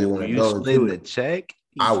you really want to go split the check,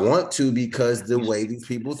 I want to, because the way these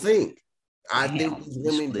people think. I think these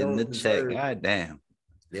women don't deserve. God damn.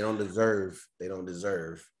 They don't deserve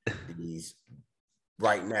these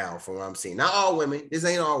right now, from what I'm seeing. Not all women. This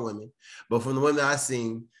ain't all women, but from the women I've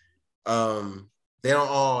seen, they don't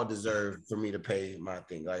all deserve for me to pay my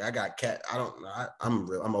thing. Like, I got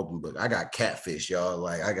I'm open book. I got catfish, y'all.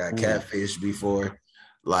 Like, I got catfish before.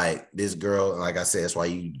 Like, this girl, like I said, that's why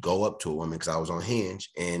you go up to a woman, because I was on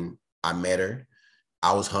Hinge and I met her.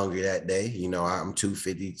 I was hungry that day. You know, I'm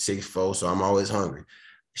 250, 6'4", so I'm always hungry.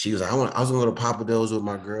 She was like, I was gonna go to Papa Do's with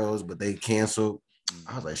my girls, but they canceled.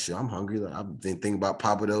 I was like, shit, I'm hungry. Like, I've been thinking about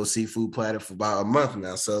Papa Do's seafood platter for about a month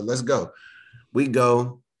now. So let's go. We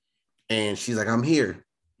go, and she's like, I'm here.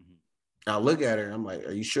 I look at her, I'm like,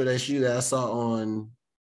 are you sure that's you that I saw on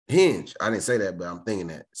Hinge? I didn't say that, but I'm thinking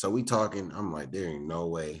that. So we talking. I'm like, there ain't no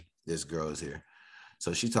way this girl is here.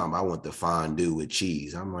 So she talking about, I want the fondue with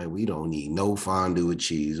cheese. I'm like, we don't need no fondue with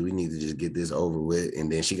cheese. We need to just get this over with.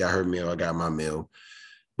 And then she got her meal. I got my meal.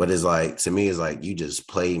 But it's like, to me, it's like, you just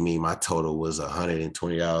played me. My total was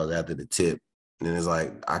 $120 after the tip. And it's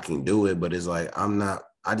like, I can do it, but it's like, I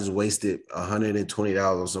just wasted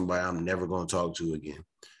 $120 on somebody I'm never going to talk to again.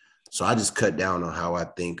 So I just cut down on how I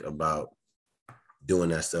think about doing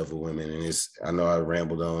that stuff with women. And I know I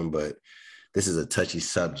rambled on, but this is a touchy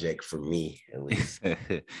subject for me, at least.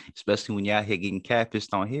 Especially when y'all out here getting catfished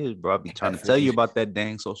on his, bro. I'll be trying to tell you about that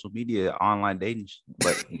dang social media online dating.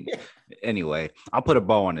 But anyway, I'll put a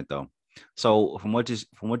bow on it though. So from what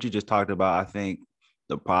you just talked about, I think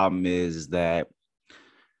the problem is that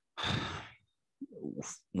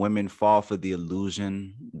women fall for the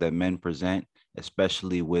illusion that men present,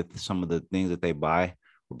 especially with some of the things that they buy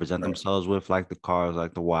or present themselves with, like the cars,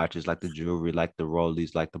 like the watches, like the jewelry, like the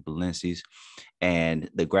Rollies, like the Balenci's. And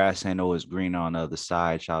the grass ain't always green on the other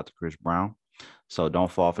side. Shout out to Chris Brown. So don't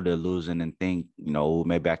fall for the illusion and think,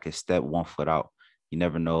 maybe I could step 1 foot out. You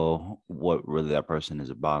never know what really that person is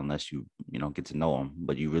about unless you get to know them.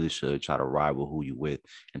 But you really should try to ride with who you with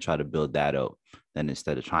and try to build that up. Then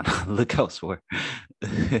instead of trying to look elsewhere.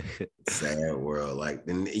 Sad world. Like,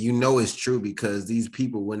 and it's true, because these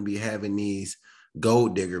people wouldn't be having these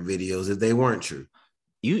gold digger videos if they weren't true.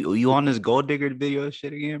 You on this gold digger video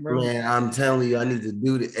shit again, bro? Man, I'm telling you, I need to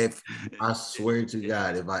do it. If I swear to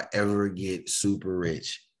God, if I ever get super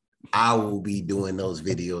rich, I will be doing those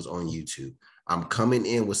videos on YouTube. I'm coming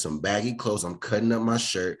in with some baggy clothes. I'm cutting up my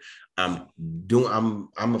shirt. I'm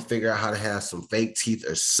gonna figure out how to have some fake teeth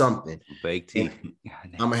or something. Fake teeth.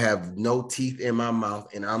 I'm gonna have no teeth in my mouth,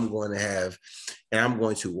 and I'm going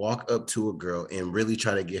to walk up to a girl and really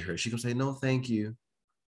try to get her. She's gonna say, "No, thank you."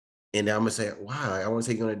 And then I'm gonna say, "Why? I want to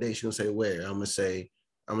take you on a date." She's gonna say, "Where?" I'm gonna say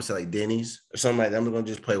like Denny's or something like that. I'm gonna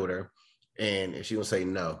just play with her. And if she's gonna say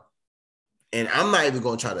no. And I'm not even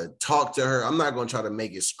gonna try to talk to her. I'm not gonna try to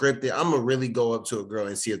make it scripted. I'm gonna really go up to a girl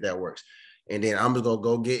and see if that works. And then I'm just gonna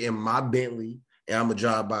go get in my Bentley and I'm gonna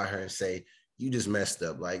drive by her and say, "You just messed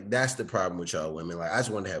up." Like, that's the problem with y'all women. Like, I just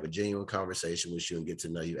want to have a genuine conversation with you and get to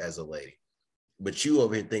know you as a lady. But you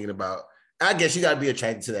over here thinking about, I guess you gotta be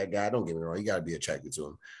attracted to that guy. Don't get me wrong, you gotta be attracted to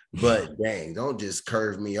him. But dang, don't just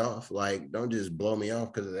curve me off. Like, don't just blow me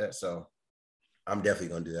off because of that. So I'm definitely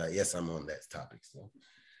gonna do that. Yes, I'm on that topic. So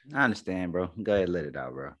I understand, bro. Go ahead, let it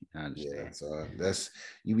out, bro. I understand. yeah, so that's,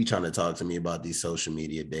 you be trying to talk to me about these social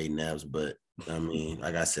media dating apps, but I mean,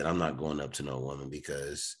 like I said, I'm not going up to no woman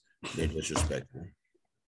because they're disrespectful.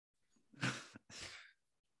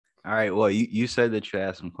 All right. Well, you said that you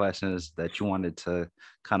had some questions that you wanted to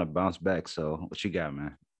kind of bounce back. So what you got,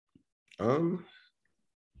 man?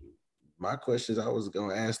 My questions I was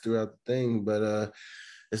gonna ask throughout the thing, but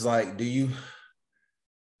it's like, do you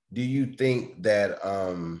think that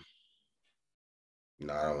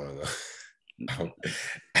no, I don't want to go.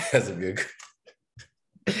 That's a good.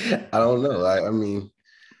 I don't know. I mean,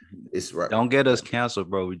 it's right. Don't get us canceled,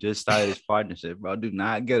 bro. We just started this partnership, bro. Do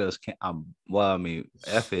not get us. Well, I mean,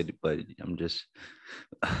 F it, but I'm just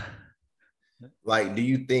like, do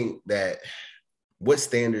you think that, what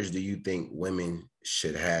standards do you think women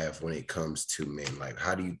should have when it comes to men? Like,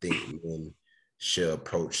 how do you think men should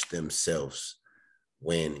approach themselves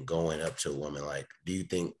when going up to a woman? Like, do you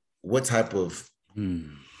think, what type of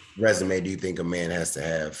resume do you think a man has to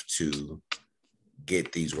have to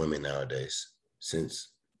get these women nowadays,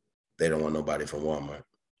 since they don't want nobody from Walmart?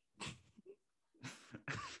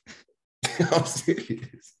 I'm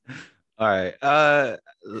serious. All right.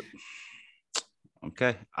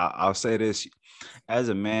 Okay. I'll say this. As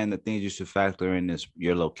a man, the things you should factor in is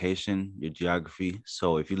your location, your geography.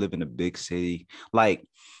 So if you live in a big city, like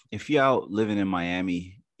if you're out living in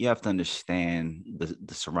Miami, you have to understand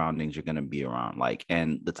the surroundings you're going to be around, like,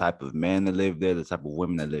 and the type of men that live there, the type of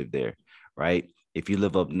women that live there, right? If you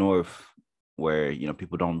live up north where,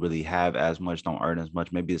 people don't really have as much, don't earn as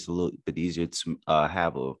much, maybe it's a little bit easier to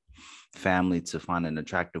have a family to find an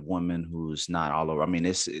attractive woman who's not all over. I mean,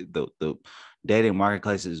 it's the dating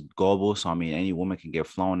marketplace is global. So, I mean, any woman can get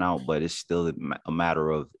flown out, but it's still a matter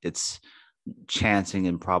of it's chancing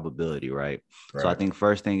and probability, right? So I think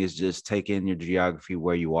first thing is just take in your geography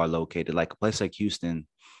where you are located. Like a place like Houston,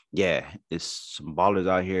 yeah, it's some ballers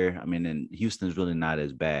out here. I mean, and Houston's really not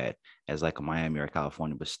as bad as like a Miami or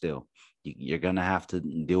California, but still, you're gonna have to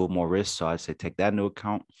deal with more risk. So I say take that into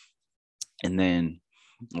account, and then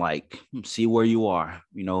like see where you are.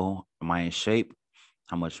 Am I in shape?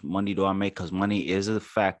 How much money do I make? Because money is a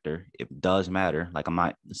factor. It does matter. Like, I'm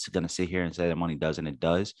not gonna sit here and say that money doesn't. It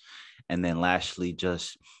does. And then lastly,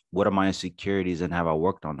 just what are my insecurities and have I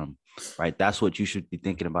worked on them? Right. That's what you should be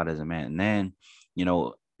thinking about as a man. And then,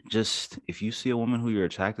 just if you see a woman who you're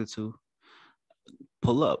attracted to,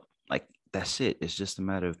 pull up. Like, that's it. It's just a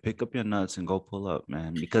matter of pick up your nuts and go pull up,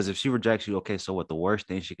 man. Because if she rejects you, okay, so what? The worst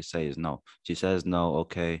thing she could say is no. She says no,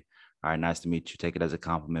 okay. All right, nice to meet you. Take it as a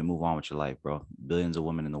compliment. Move on with your life, bro. Billions of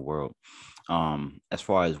women in the world. As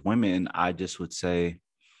far as women, I just would say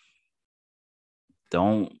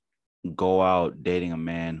don't go out dating a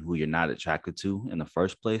man who you're not attracted to in the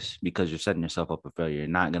first place because you're setting yourself up for failure. You're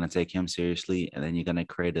not going to take him seriously, and then you're going to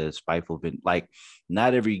create a spiteful like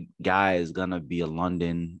not every guy is going to be a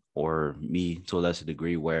London or me to a lesser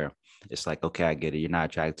degree where it's like, okay, I get it, you're not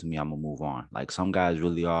attracted to me, I'm gonna move on. Like some guys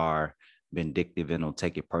really are vindictive and will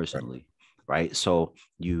take it personally, right? So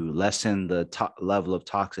you lessen the level of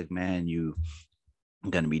toxic man you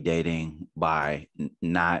going to be dating by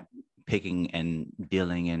not picking and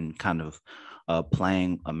dealing and kind of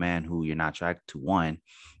playing a man who you're not attracted to. One,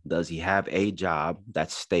 does he have a job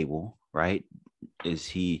that's stable, right? Is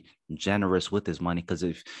he generous with his money? Because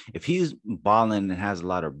if he's balling and has a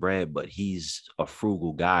lot of bread, but he's a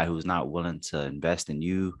frugal guy who's not willing to invest in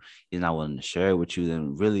you, he's not willing to share it with you,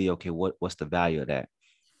 then really, okay, what's the value of that?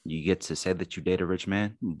 You get to say that you date a rich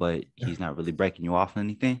man, but he's not really breaking you off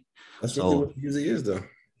anything. That's really So, what it usually is, though.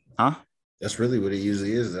 huh? That's really what it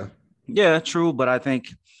usually is, though. Yeah, true. But I think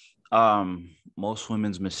most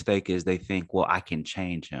women's mistake is they think, well, I can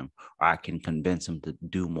change him or I can convince him to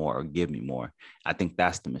do more or give me more. I think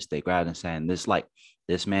that's the mistake rather than saying this, like,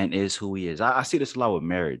 this man is who he is. I see this a lot with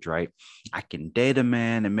marriage, right? I can date a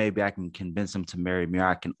man and maybe I can convince him to marry me, or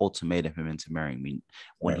I can ultimatum him into marrying me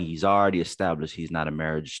when he's already established he's not a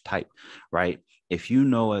marriage type, right? If you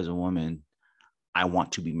know as a woman, I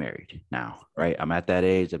want to be married now, right? I'm at that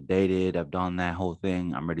age. I've dated. I've done that whole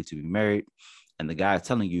thing. I'm ready to be married. And the guy is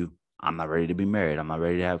telling you, I'm not ready to be married. I'm not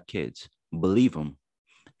ready to have kids. Believe him.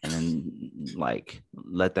 And then, like,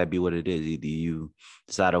 let that be what it is. Either you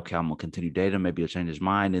decide, okay, I'm going to continue dating. Maybe you'll change his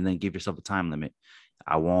mind, and then give yourself a time limit.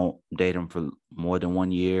 I won't date him for more than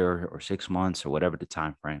 1 year or 6 months or whatever the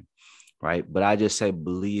time frame, right? But I just say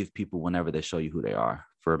believe people whenever they show you who they are,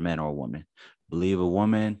 for a man or a woman. Believe a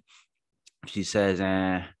woman. She says,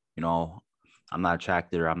 I'm not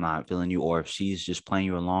attracted or I'm not feeling you, or if she's just playing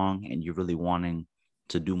you along and you're really wanting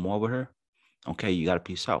to do more with her, okay, you got to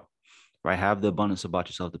peace out, right? Have the abundance about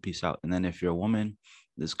yourself to peace out. And then if you're a woman,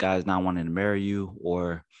 this guy's not wanting to marry you,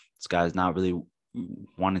 or this guy's not really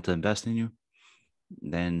wanting to invest in you,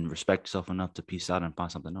 then respect yourself enough to peace out and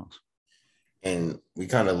find something else. And we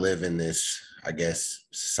kind of live in this, I guess,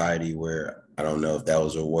 society where I don't know if that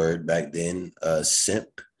was a word back then,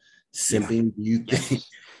 simping.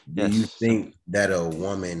 Do you think that a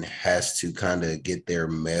woman has to kind of get their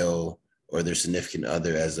male or their significant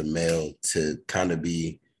other as a male to kind of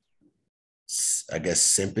be, I guess,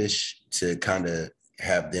 simpish, to kind of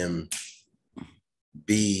have them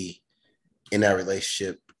be in that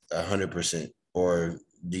relationship 100%? Or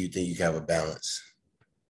do you think you can have a balance?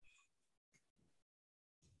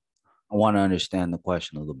 I want to understand the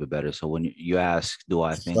question a little bit better. So when you ask, do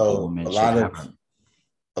I think a woman a should have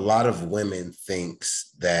lot of women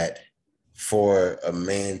thinks that for a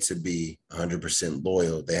man to be 100%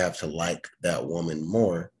 loyal, they have to like that woman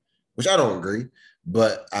more, which I don't agree.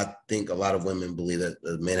 But I think a lot of women believe that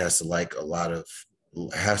the man has to like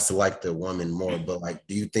the woman more. But like,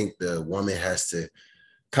 do you think the woman has to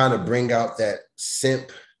kind of bring out that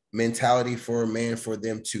simp mentality for a man for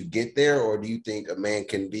them to get there? Or do you think a man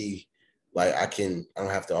can be like, I don't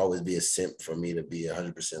have to always be a simp for me to be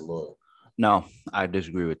 100% loyal? No, I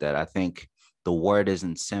disagree with that. I think the word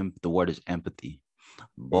isn't simp, the word is empathy.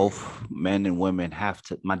 Both men and women have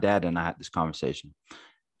to. My dad and I had this conversation.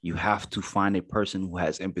 You have to find a person who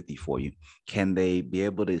has empathy for you. Can they be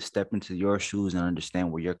able to step into your shoes and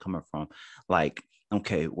understand where you're coming from? Like,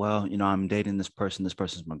 okay, well, I'm dating this person. This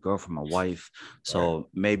person's my girlfriend, my wife. So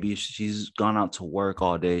maybe she's gone out to work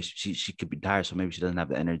all day. She could be tired, so maybe she doesn't have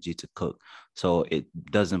the energy to cook. So it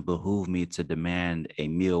doesn't behoove me to demand a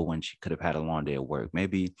meal when she could have had a long day at work.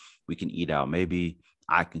 Maybe we can eat out. Maybe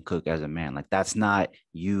I can cook as a man. Like, that's not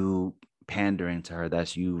you pandering to her.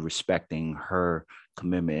 That's you respecting her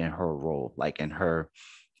commitment in her role, like in her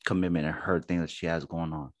commitment and her thing that she has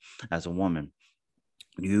going on as a woman.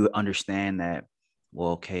 You understand that,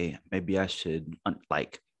 well, okay, maybe I should,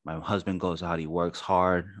 like, my husband goes out, he works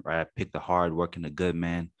hard, right? I picked the hard working, a good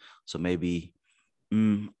man. So maybe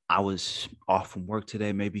I was off from work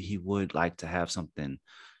today. Maybe he would like to have something,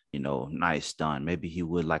 nice done. Maybe he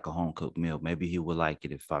would like a home cooked meal. Maybe he would like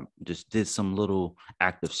it if I just did some little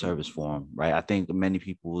active service for him, right? I think many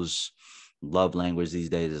people's love language these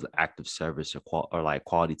days is active service or like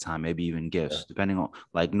quality time, maybe even Yeah. gifts, depending on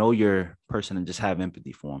like know your person and just have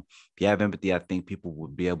empathy for them. If you have empathy, I think people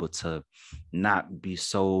would be able to not be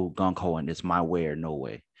so gung-ho and it's my way or no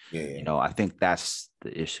way. Yeah. I think that's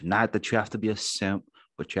the issue. Not that you have to be a simp,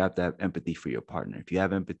 but you have to have empathy for your partner. If you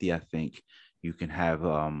have empathy, I think you can have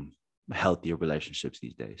healthier relationships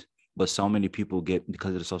these days. But so many people get,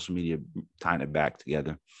 because of the social media tying it back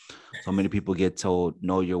together, so many people get told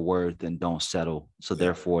know your worth and don't settle. So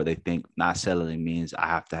therefore they think not settling means I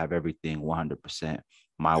have to have everything 100%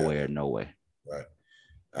 my way or no way. Right.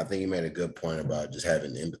 I think you made a good point about just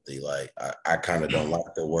having empathy. Like I kind of don't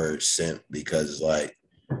like the word simp because like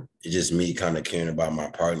it's just me kind of caring about my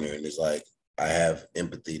partner, and it's like I have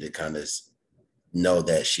empathy to kind of know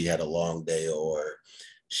that she had a long day or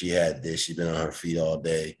she had this, she's been on her feet all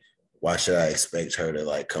day. Why should I expect her to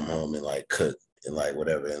like come home and like cook and like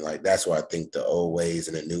whatever? And like that's why I think the old ways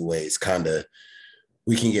and the new ways kind of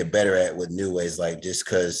we can get better at with new ways. Like just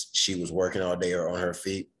because she was working all day or on her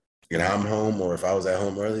feet and I'm home, or if I was at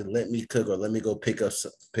home early, let me cook or let me go pick up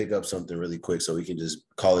something really quick so we can just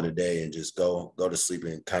call it a day and just go to sleep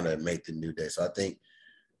and kind of make the new day. So I think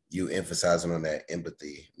you emphasizing on that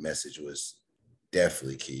empathy message was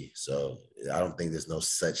definitely key. So I don't think there's no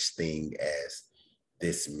such thing as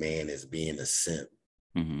this man is being a simp.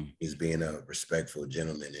 Mm-hmm. He's being a respectful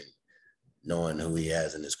gentleman and knowing who he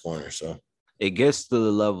has in his corner. So it gets to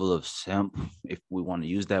the level of simp, if we want to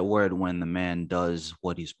use that word, when the man does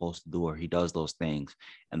what he's supposed to do or he does those things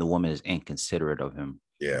and the woman is inconsiderate of him.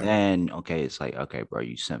 Yeah. Then okay, it's like, okay, bro,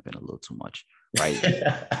 you simping a little too much, right?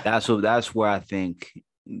 That's where I think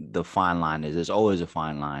the fine line is. There's always a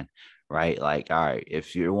fine line, right? Like, all right,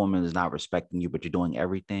 if your woman is not respecting you but you're doing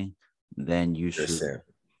everything, then you should.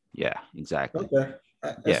 Yeah, exactly. Okay.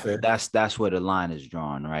 That's where the line is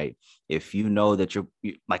drawn, right? If you know that you're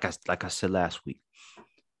like I said last week,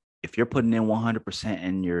 if you're putting in 100%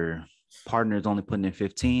 and your partner is only putting in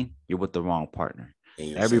 15, you're with the wrong partner.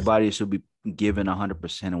 Everybody should be given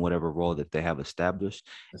 100% in whatever role that they have established.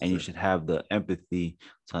 That's and you should have the empathy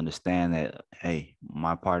to understand that, hey,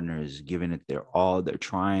 my partner is giving it their all, they're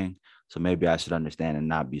trying. So maybe I should understand and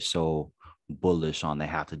not be so bullish on they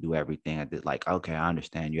have to do everything. I did like, okay, I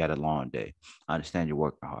understand you had a long day. I understand you're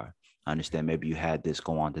working hard. I understand maybe you had this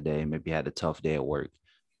go on today. Maybe you had a tough day at work.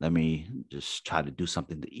 Let me just try to do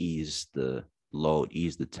something to ease the load,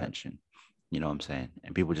 ease the tension. You know what I'm saying?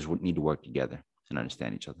 And people just need to work together and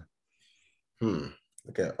understand each other.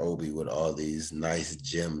 Look at Obi with all these nice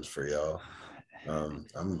gems for y'all. I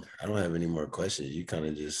don't have any more questions. You kind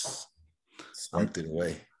of just sparked it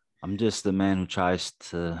away. I'm just the man who tries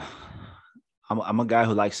to. I'm a guy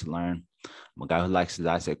who likes to learn. I'm a guy who likes to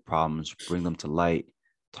dissect problems, bring them to light,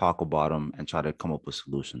 talk about them, and try to come up with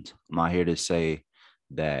solutions. I'm not here to say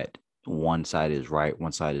that one side is right,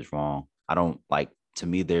 one side is wrong. I don't like. To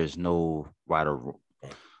me, there's no right or wrong.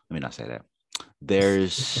 Let me not say that.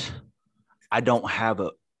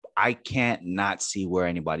 I can't not see where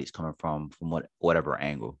anybody's coming from whatever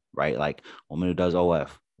angle, right? Like a woman who does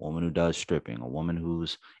OF, a woman who does stripping, a woman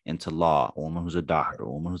who's into law, a woman who's a doctor,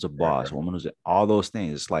 a woman who's a boss, a woman who's all those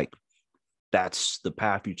things. It's like, that's the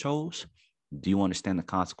path you chose. Do you understand the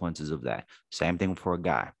consequences of that? Same thing for a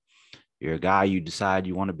guy. You're a guy, you decide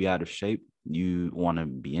you want to be out of shape, you want to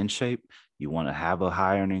be in shape, you want to have a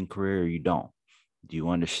high earning career, or you don't. Do you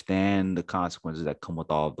understand the consequences that come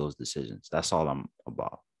with all of those decisions? That's all I'm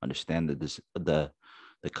about. Understand the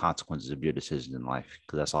consequences of your decisions in life,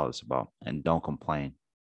 because that's all it's about. And don't complain.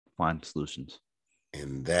 Find solutions.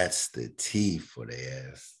 And that's the T for the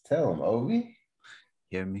ass. Tell them, Obi.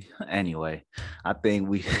 Hear me? Anyway, I think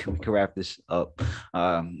we can wrap this up.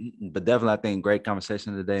 But definitely, I think great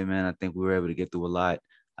conversation today, man. I think we were able to get through a lot.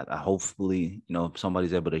 Hopefully,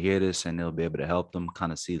 somebody's able to hear this and they'll be able to help them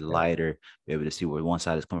kind of see the light or be able to see where one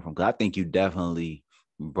side is coming from. Because I think you definitely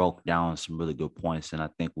broke down some really good points, and I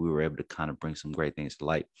think we were able to kind of bring some great things to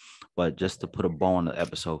light. But just to put a bow on the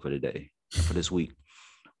episode for today, for this week,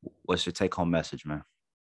 what's your take-home message, man?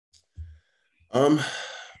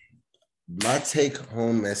 My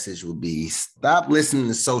take-home message would be stop listening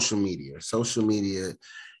to social media. Social media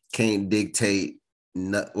can't dictate.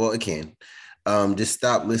 Well, it can. Just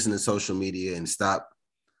stop listening to social media and stop.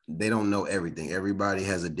 They don't know everything. Everybody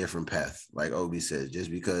has a different path. Like Obi says, just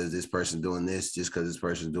because this person's doing this, just because this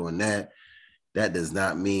person's doing that, that does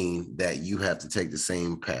not mean that you have to take the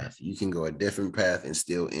same path. You can go a different path and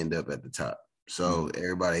still end up at the top. So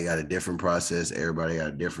everybody got a different process. Everybody got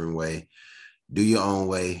a different way. Do your own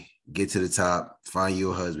way. Get to the top. Find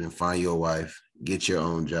your husband. Find your wife. Get your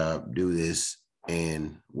own job. Do this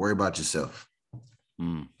and worry about yourself.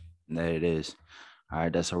 There it is. All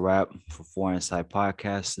right, that's a wrap for 4 Inside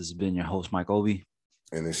Podcast. This has been your host, Mike Obi.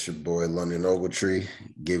 And it's your boy, London Ogletree,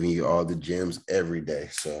 giving you all the gems every day.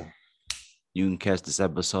 So you can catch this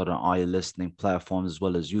episode on all your listening platforms as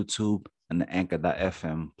well as YouTube and the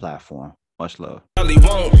Anchor.fm platform. Much love. Probably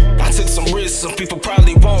won't. I took some risks, some people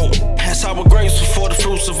probably won't. That's how we're grateful for the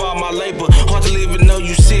fruits of all my labor. Hard to live and know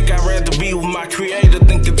you sick. I'd rather be with my creator,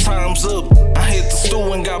 thinking time's up. I hit the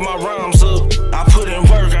stool and got my rhyme